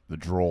 The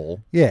drawl.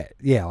 Yeah,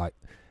 like,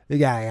 the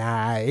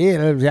guy,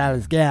 here,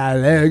 let's go,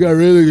 I got a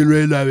really good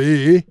red over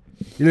here.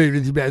 You know,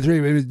 it's about 3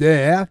 minutes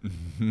there.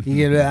 You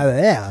get it out of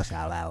the house.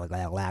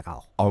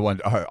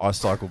 I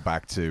cycled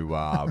back to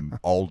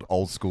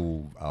old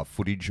school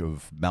footage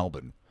of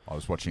Melbourne. I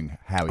was watching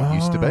how it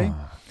used to be.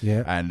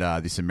 Yeah. And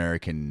this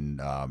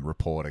American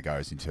reporter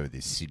goes into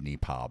this Sydney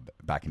pub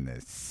back in the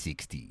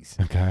 60s.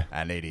 Okay.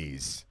 And it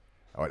is...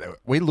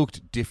 We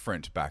looked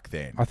different back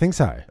then. I think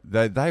so.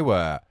 They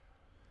were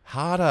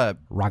harder...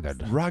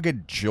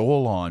 Rugged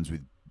jawlines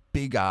with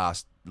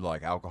big-ass...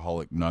 like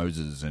alcoholic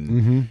noses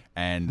and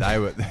they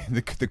were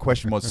the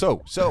question was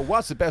so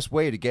what's the best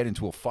way to get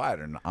into a fight at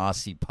an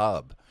RC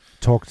pub?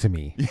 Talk to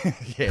me.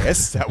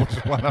 Yes, that was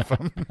one of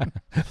them.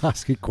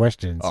 Ask you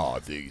questions. Oh, I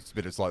think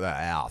it's like that.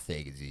 I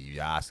think it's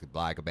you ask a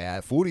bloke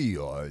about footy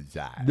or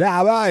that.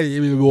 Nah, I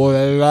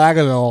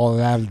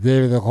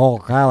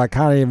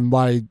can't even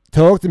bloody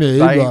talk to me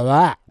like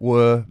that.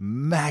 Were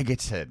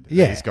maggoted,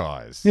 these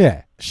guys.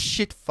 Yeah.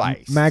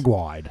 Shit-faced.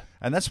 Mag-wide.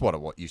 And that's what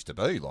it used to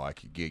be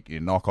like. You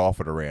knock off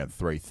at around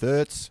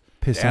 3:30,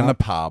 piss down up.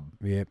 the pub,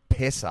 Yep.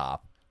 piss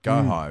up,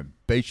 go home,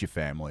 beat your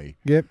family.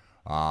 Yep.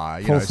 Fall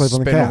asleep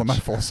on the couch.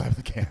 Fall asleep on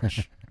the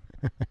couch.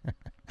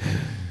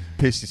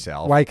 Piss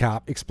yourself. Wake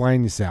up,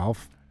 explain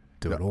yourself,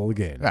 do it all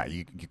again. No,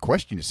 you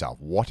question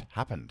yourself. What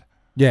happened?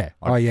 Yeah.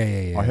 I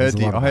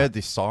heard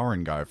this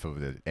siren go for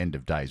the end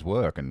of day's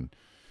work, and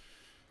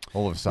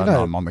all of a sudden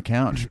I'm on the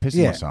couch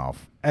pissing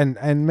myself.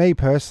 And me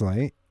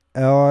personally,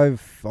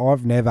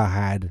 I've never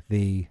had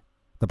the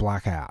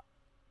blackout.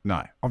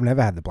 No, I've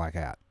never had the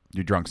blackout.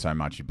 You drunk so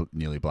much you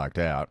nearly blacked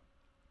out.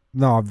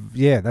 No,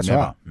 that's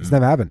Never. right. It's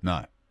never happened.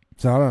 No.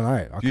 So I don't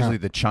know. Usually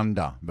the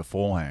chunder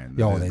beforehand.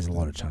 There's a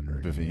lot of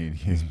chunder.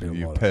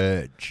 You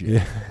purge.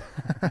 Yeah.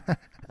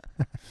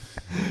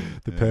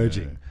 The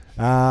purging.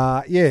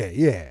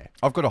 Yeah.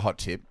 I've got a hot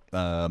tip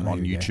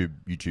on you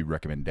YouTube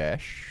recommend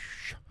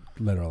dash.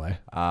 Literally.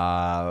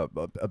 I've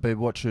been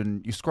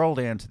watching. You scroll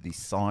down to the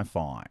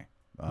sci-fi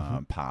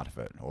part of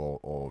it,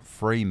 or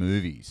free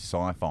movies,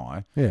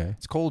 sci-fi. Yeah.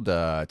 It's called.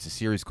 It's a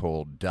series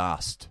called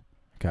Dust.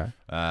 Okay.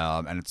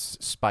 And it's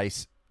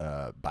space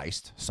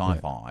based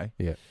sci-fi.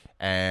 Yeah.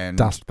 And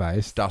dust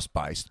based,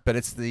 but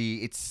it's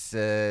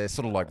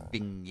sort of like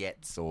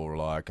vignettes or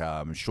like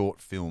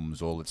short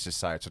films, or let's just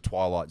say it's a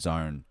Twilight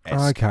Zone.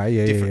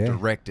 Different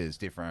directors,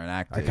 different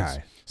actors.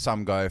 Okay.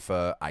 Some go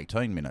for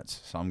 18 minutes,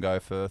 some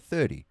go for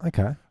 30.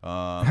 Okay.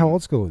 How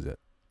old school is it?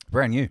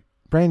 Brand new.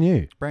 Brand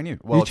new.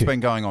 Well, YouTube. It's been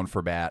going on for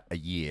about a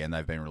year, and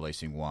they've been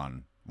releasing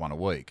one a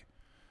week.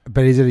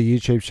 But is it a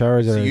YouTube show or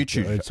is it's it a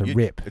YouTube? It's a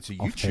rip. It's a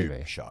off YouTube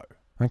TV? show.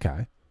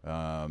 Okay.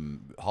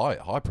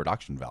 High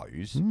production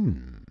values.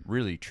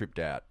 Really tripped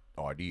out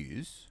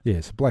ideas. Yeah,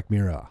 it's Black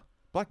Mirror.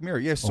 Black Mirror,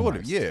 yeah, sort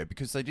Almost. of, yeah,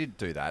 because they did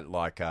do that.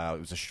 Like, it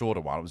was a shorter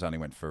one. It was only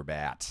went for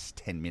about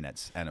 10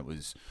 minutes, and it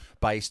was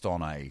based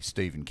on a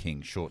Stephen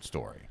King short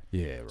story.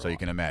 Yeah, right. So you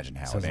can imagine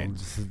how it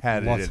ends. How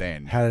did it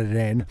end?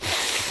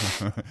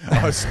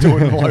 I was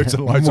doing loads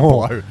and loads of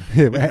blow.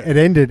 Yeah, it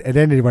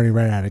ended when he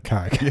ran out of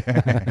coke.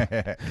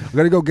 Yeah. We've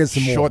got to go get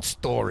some more. Short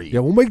story. Yeah,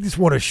 we'll make this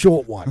one a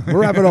short one. We'll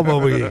wrap it up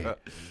over here.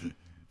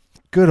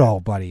 Good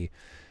old buddy.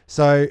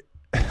 So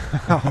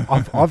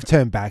I've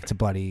turned back to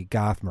bloody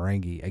Garth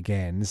Marenghi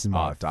again. This is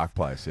my Dark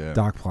Place, yeah.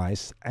 Dark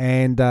Place.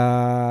 And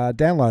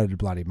downloaded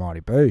bloody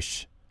Mighty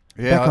Boosh.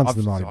 Yeah, back onto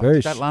the Mighty Boosh. I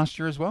did that last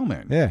year as well,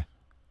 man. Yeah.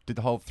 Did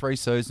the whole 3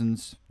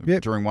 seasons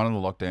during one of the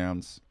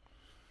lockdowns.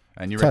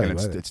 And you reckon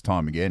it's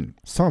time again?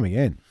 It's time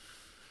again.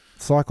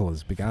 Cycle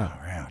has begun.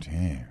 Far out,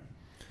 yeah.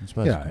 I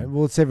suppose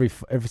well, it's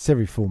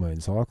every full moon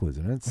cycle,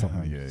 isn't it? It's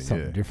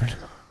something different.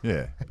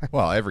 Yeah.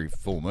 Well, every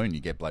full moon you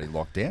get bloody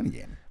locked down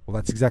again. Well,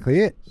 that's exactly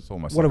it. It's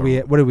almost what did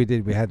we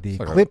did? We had the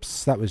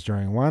eclipse. That was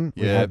during one.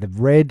 Yeah. We had the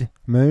red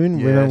moon.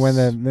 Yes. Remember when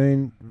the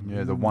moon?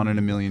 Yeah, the 1 in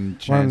a million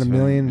chance. 1 in a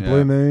million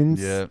blue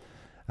moons. Yeah.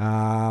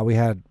 We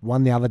had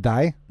one the other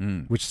day,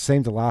 which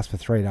seemed to last for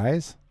 3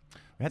 days.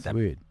 We had that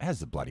weird. How's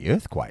the bloody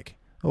earthquake?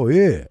 Oh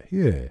yeah,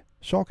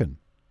 shocking.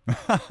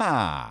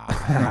 Yeah,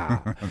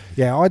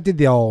 I did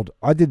the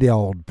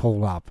old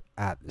pull up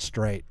at the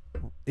street.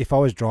 If I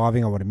was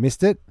driving, I would have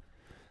missed it.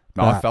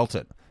 No, I felt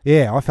it.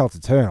 Yeah, I felt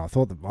a turn. I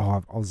thought that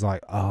I was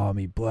like,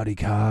 me bloody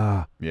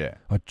car. Yeah.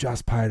 I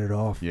just paid it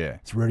off. Yeah.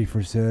 It's ready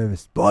for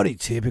service. Bloody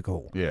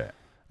typical. Yeah.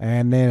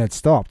 And then it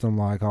stopped. I'm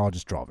like, I'll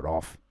just drive it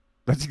off.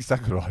 That's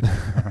exactly right.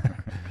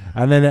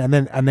 and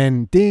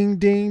then ding,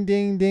 ding,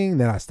 ding, ding.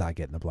 Then I start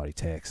getting the bloody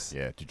texts.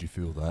 Yeah. Did you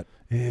feel that?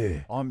 Yeah.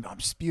 I'm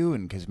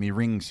spewing because my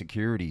Ring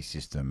security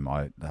system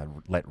I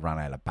let run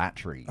out of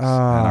batteries, and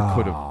I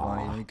could have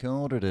bloody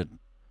recorded it.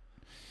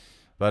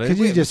 But could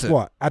you just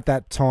at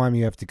that time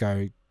you have to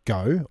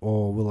go,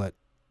 or will it?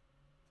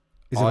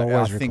 Is it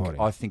always recording?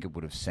 I think it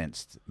would have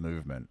sensed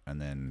movement,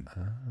 and then,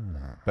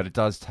 but it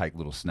does take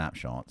little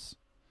snapshots.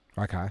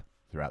 Okay.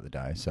 Throughout the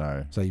day,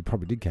 so you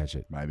probably did catch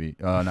it. Maybe.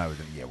 Oh no,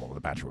 the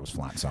battery was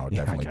flat, so I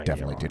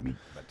definitely didn't.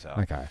 But,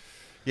 okay.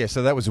 Yeah,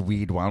 so that was a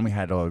weird one. We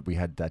had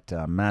that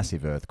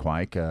massive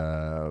earthquake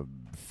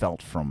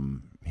felt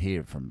from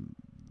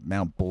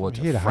Mount Buller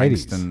to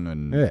Frankston,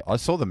 and I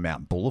saw the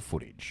Mount Buller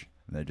footage.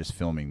 They're just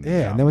filming.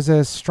 And there was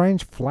a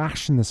strange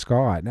flash in the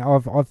sky.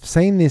 Now I've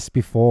seen this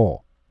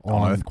before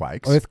on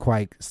earthquakes,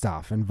 earthquake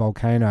stuff, and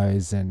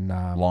volcanoes and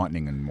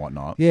lightning and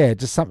whatnot. Yeah,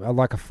 just something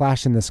like a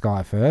flash in the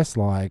sky first,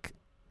 like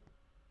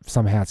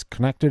somehow it's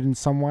connected in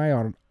some way.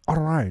 I don't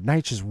know.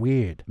 Nature's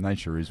weird.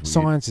 Nature is weird.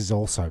 Science is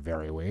also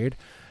very weird.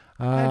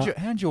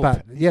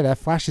 That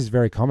flash is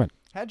very common.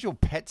 How'd your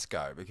pets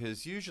go?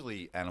 Because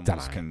usually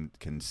animals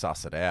can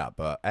suss it out,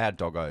 but our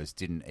doggos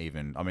didn't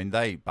even. I mean,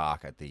 they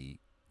bark at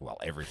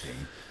everything.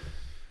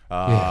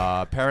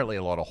 Apparently,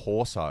 a lot of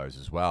horsos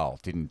as well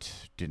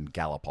didn't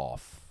gallop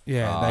off.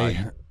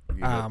 Yeah,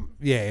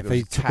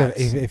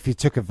 if you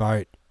took a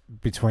vote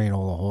between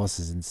all the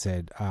horses and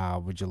said,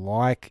 "Would you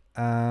like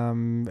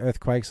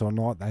earthquakes or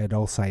not?" they'd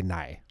all say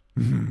nay.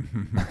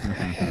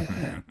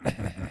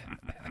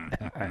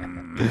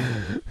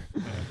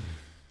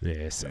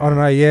 Yes, I don't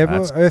know. Yeah,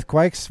 but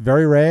earthquakes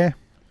very rare.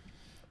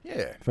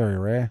 Yeah, very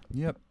rare.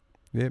 Yep.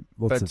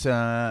 But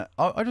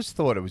I just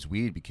thought it was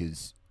weird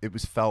because it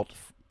was felt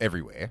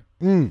everywhere.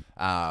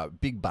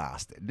 Big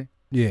bastard.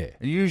 Yeah.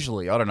 And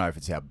usually, I don't know if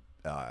it's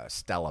our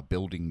stellar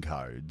building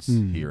codes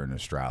here in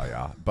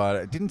Australia, but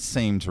it didn't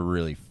seem to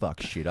really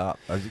fuck shit up.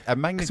 A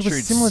magnitude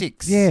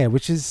 6. Yeah,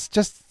 which is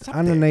just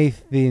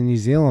underneath the New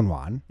Zealand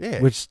one,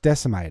 which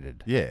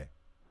decimated. Yeah.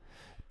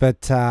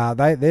 But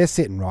they're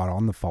sitting right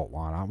on the fault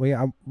line, aren't we?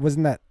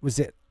 Was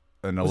it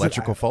an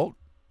electrical fault?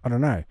 I don't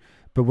know.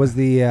 But was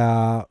the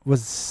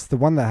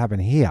one that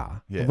happened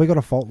here? Yeah. Have we got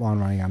a fault line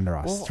running under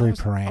us through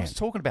Paran? I was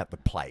talking about the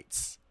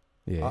plates.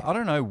 Yeah. I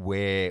don't know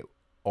where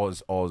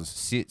Oz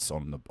sits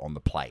on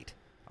the plate,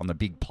 on the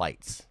big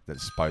plates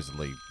that's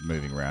supposedly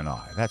moving around. Oh,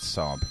 that's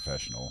so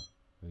unprofessional.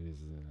 It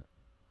is, isn't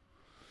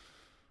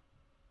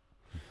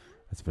it?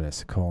 That's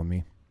Vanessa calling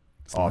me.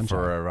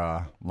 For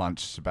a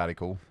lunch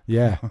sabbatical.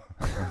 Yeah.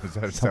 Is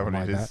that what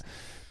it is?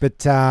 But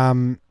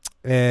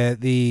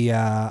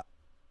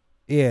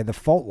the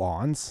fault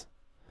lines,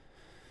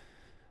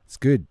 it's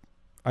good.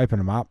 Open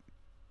them up.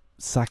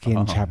 Suck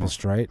in Chapel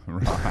Street.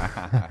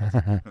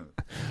 Right.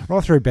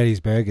 Right through Betty's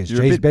Burgers.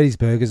 Betty's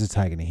Burgers are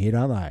taking a hit,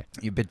 aren't they?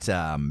 You're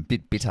a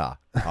bit bitter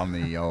on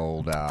the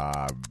old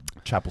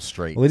Chapel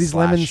Street. Well, it is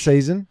lemon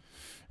season.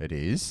 It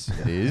is.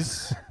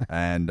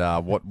 And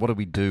what do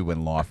we do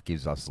when life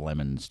gives us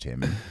lemons,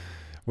 Tim?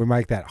 We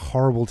make that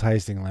horrible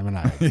tasting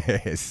lemonade.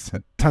 Yes.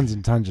 Tons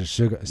and tons of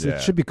sugar. So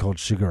it should be called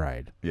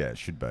Sugarade. Yeah, it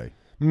should be.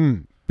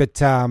 But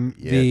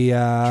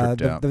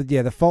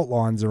the fault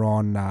lines are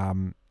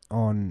on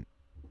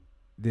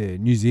the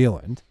New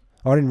Zealand.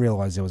 I didn't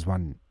realise there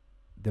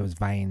was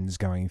veins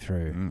going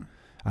through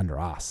under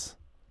us.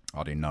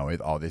 I didn't know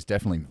it. Oh, there's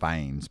definitely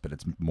veins, but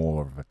it's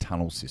more of a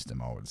tunnel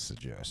system, I would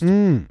suggest.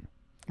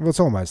 Well,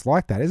 it's almost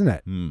like that, isn't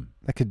it?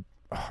 They could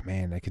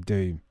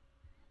do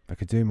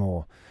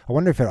more. I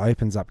wonder if it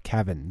opens up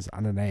caverns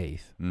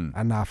underneath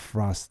enough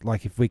for us,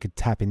 like if we could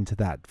tap into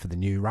that for the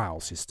new rail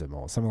system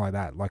or something like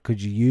that. Like,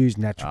 could you use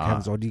natural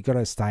caverns, or do you got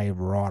to stay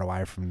right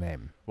away from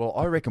them? Well,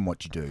 I reckon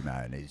what you do,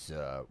 man, is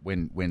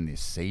when the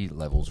sea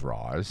levels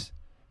rise,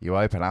 you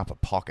open up a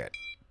pocket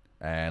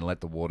and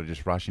let the water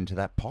just rush into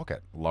that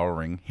pocket,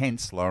 lowering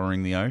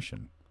the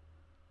ocean.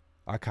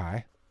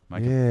 Okay.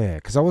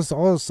 Because I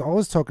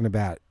was talking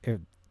about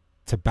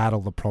to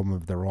battle the problem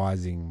of the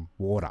rising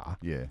water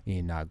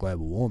in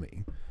global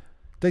warming,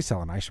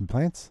 desalination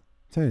plants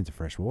turn into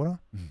fresh water.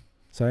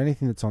 So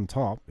anything that's on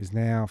top is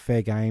now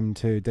fair game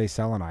to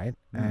desalinate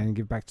and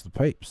give back to the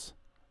peeps.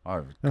 You know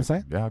what I'm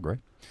saying? Yeah, I agree.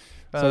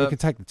 So you can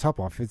take the top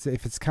off if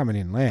it's coming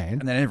in land.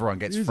 And then everyone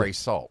gets free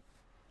salt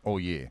all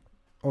year.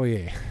 Oh,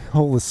 yeah.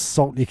 All the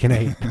salt you can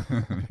eat.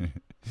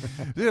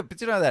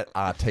 But you know that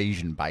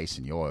artesian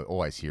basin, you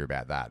always hear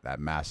about that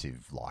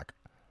massive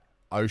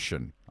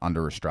ocean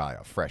under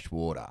Australia, fresh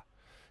water.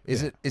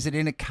 Is it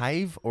in a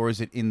cave or is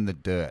it in the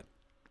dirt?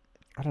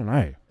 I don't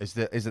know. Is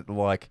it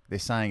like they're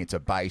saying it's a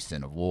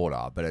basin of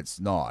water, but it's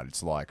not.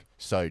 It's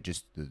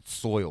just the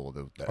soil,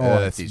 the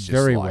earth is just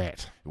very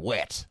wet.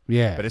 Wet.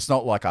 Yeah. But it's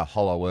not like a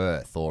hollow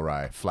earth or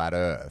a flat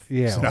earth.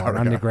 Yeah, or an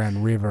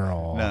underground river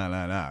or...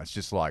 No. It's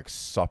just like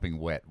sopping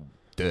wet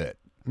dirt.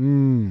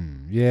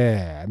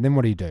 Yeah. And then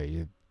what do?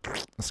 You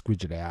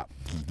squidge it out.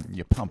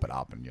 You pump it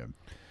up and you...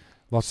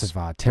 Lots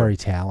of terry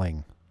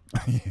toweling.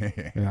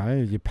 Yeah.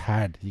 You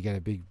pad. You get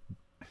a big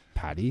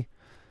paddy,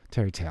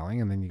 terry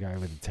toweling, and then you go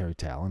with the terry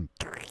towel and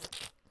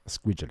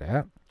squidge it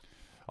out.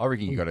 I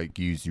reckon you got to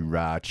use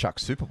your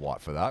Chux Super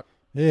White for that.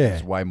 Yeah.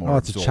 It's way more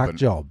absorbent. It's a Chux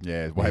job.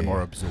 Yeah, it's way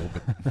more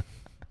absorbent.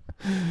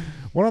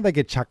 Why don't they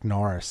get Chux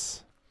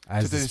Norris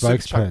as the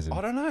spokesperson?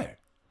 I don't know.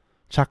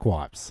 Chux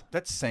wipes.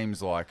 That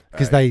seems like...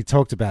 Because they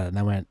talked about it and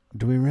they went,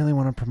 do we really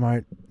want to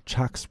promote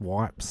Chux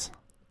wipes?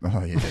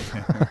 Oh, yeah.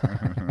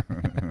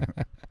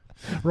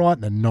 Right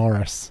in the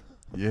Norris.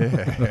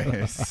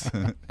 Yes.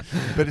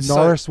 But it's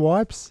Norris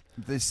wipes?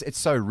 It's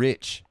so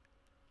rich.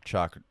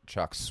 Chuck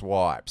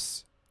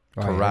swipes.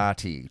 Oh,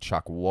 Karate. Yeah.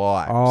 Chuck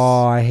wipes.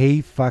 Oh,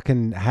 he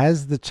fucking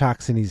has the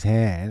chucks in his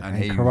hand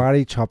and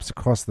karate chops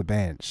across the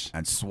bench.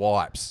 And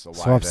swipes away.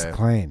 Swipes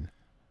clean.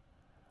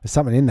 There's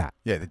something in that.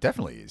 Yeah, there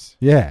definitely is.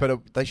 Yeah.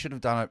 But they should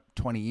have done it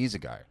 20 years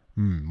ago.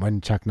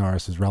 When Chux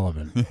Norris was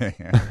relevant.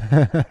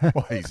 Yeah.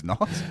 Well, he's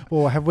not.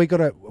 Well, we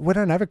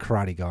don't have a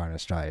karate guy in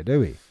Australia,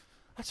 do we?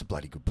 That's a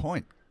bloody good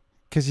point.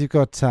 Because you've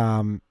got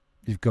Chun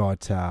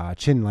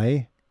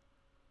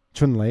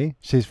Li,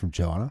 she's from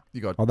China.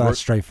 You got that's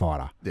Street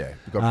Fighter. Yeah,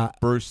 you've got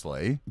Bruce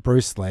Lee.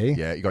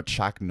 Yeah, you got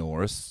Chux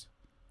Norris.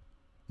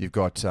 You've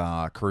got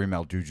Kareem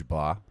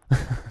Abdul-Jabbar.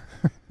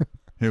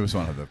 He was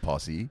one of the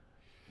posse.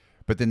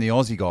 But then the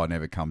Aussie guy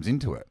never comes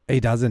into it. He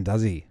doesn't,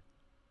 does he?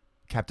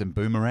 Captain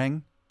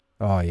Boomerang.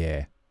 Oh,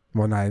 yeah.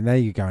 Well, no, now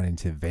you're going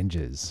into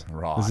Avengers.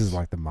 Right. This is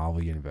like the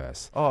Marvel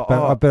universe.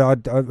 But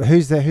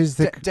who's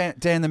the...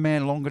 Dan the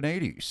Man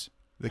Longinidis.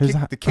 The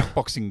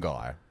kickboxing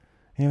guy.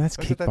 Yeah, that's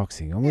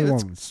kickboxing. We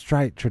want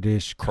straight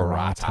tradition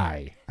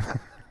karate.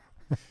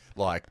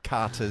 Like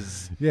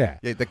katas. Yeah.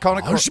 Yeah, the kind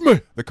of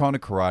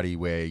karate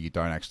where you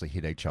don't actually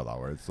hit each other,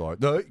 where it's like,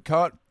 no, you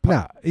can't.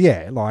 No,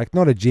 yeah, like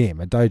not a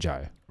gym, a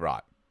dojo.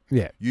 Right.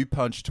 Yeah. You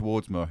punch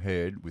towards my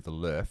head with the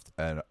left,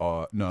 and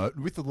no,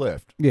 with the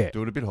left. Yeah.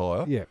 Do it a bit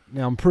higher. Yeah.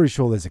 Now, I'm pretty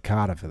sure there's a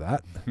kata for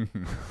that.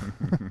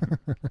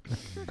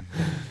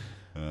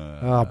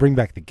 Bring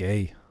back the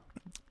gi.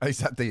 Is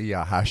that the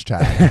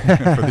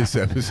hashtag for this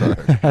episode?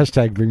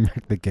 Hashtag bring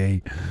back the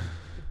gi.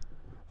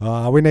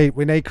 We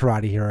need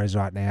karate heroes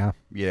right now.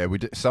 Yeah, we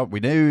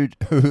definitely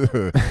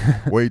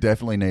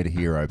need a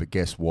hero, but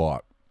guess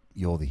what?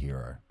 You're the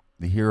hero.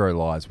 The hero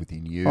lies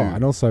within you. Oh,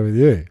 and also with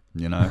you.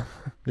 You know?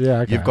 Yeah,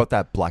 okay. You've got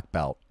that black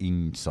belt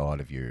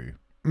inside of you.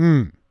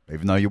 Even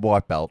though you're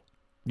white belt.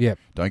 Yep.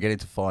 Don't get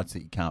into fights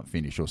that you can't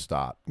finish or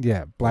start.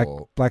 Yeah,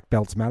 black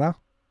belts matter.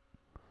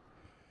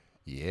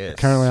 Yes.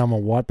 Currently, I'm a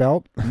white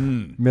belt,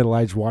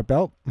 middle-aged white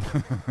belt.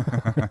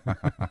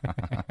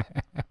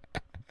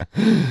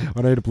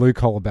 I need a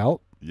blue-collar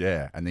belt.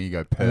 Yeah, and then you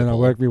go purple. And then I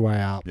work my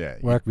way up. Yeah.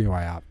 Work my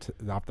way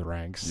up the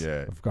ranks.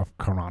 Yeah. I've got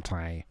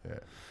karate. Yeah.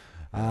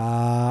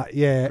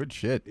 Yeah. Good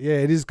shit. Yeah,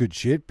 it is good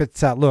shit.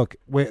 But look,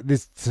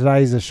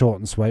 today's a short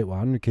and sweet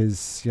one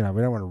because, we don't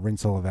want to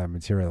rinse all of our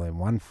material in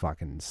one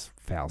fucking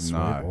foul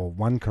swoop or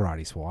one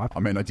karate swipe. I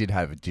mean, I did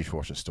have a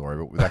dishwasher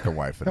story, but that can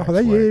wait for next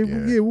week.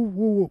 Yeah,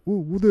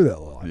 we'll do that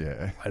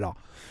later.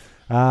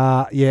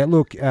 Yeah.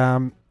 Look,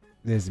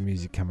 there's the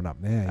music coming up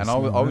now. And I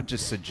would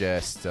just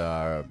suggest,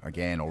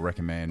 again, or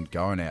recommend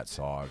going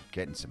outside,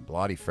 getting some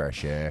bloody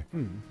fresh air.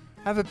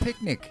 Have a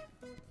picnic.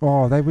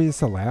 Oh, they were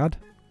just allowed,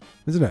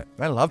 isn't it?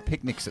 They love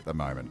picnics at the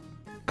moment.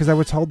 Because they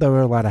were told they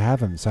were allowed to have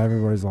them. So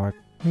everybody's like,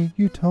 hey,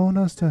 you told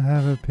us to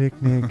have a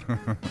picnic.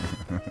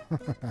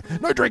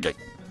 No drinking.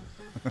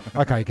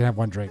 Okay, you can have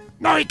one drink.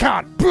 No, you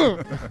can't.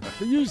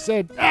 You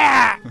said,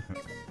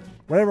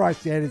 whatever I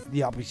said is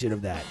the opposite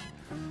of that.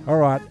 All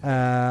right,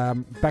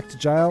 back to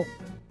jail.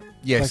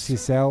 Yes. Back to your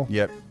cell.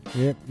 Yep.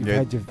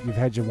 You've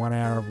had your 1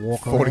 hour of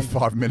walk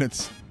 45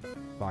 minutes.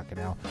 Fucking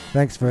hell.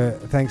 Thanks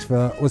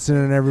for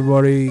listening,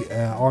 everybody.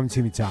 I'm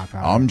Timmy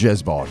Tarko. I'm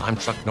jezbot. I'm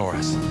Chux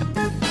Norris.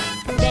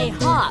 They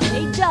hop,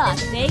 they duck,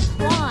 they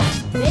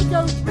climb. They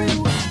go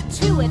through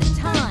 2 at a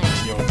time.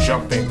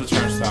 Jumping the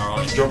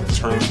turnstile. Jump the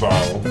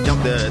turnstile.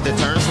 Jump the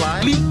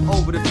turnstile. Leap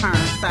over the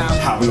turnstile.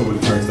 Hop over the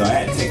turnstile.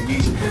 That technique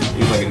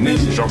is like a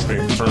ninja.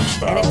 Jumping the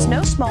turnstile. And it's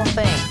no small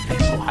thing.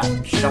 People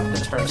have jumped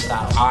the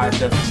turnstile. I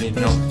definitely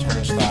jumped the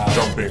turnstile.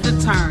 Jumping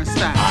the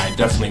turnstile. I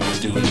definitely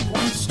would do it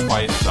once,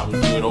 twice. I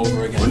would do it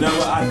over again.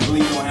 Whenever I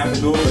believe I don't have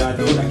to do it, but I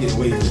do it, I get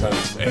away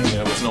because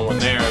there was no one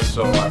there,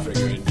 so I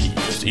figured it'd be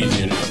just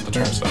easier to jump the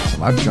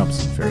turnstile. I've jumped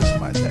some Ferris in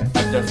my day.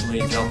 I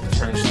definitely jumped the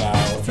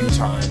turnstile a few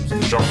times.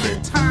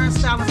 Jumping.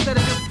 Turnstile instead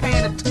of just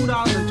paying the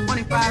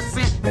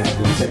 $2.25. That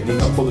little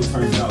technique, I pull the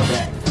turnstile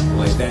back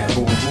like that,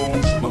 boom,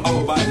 boom. My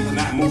upper body is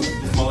not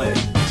moving, just my leg.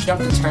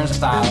 Jump the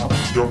turnstile.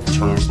 Jump the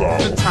turnstile.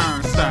 The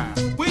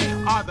turnstile. We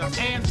are the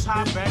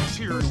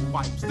antibacterial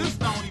wipes. This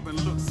don't even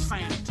look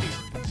sanitary.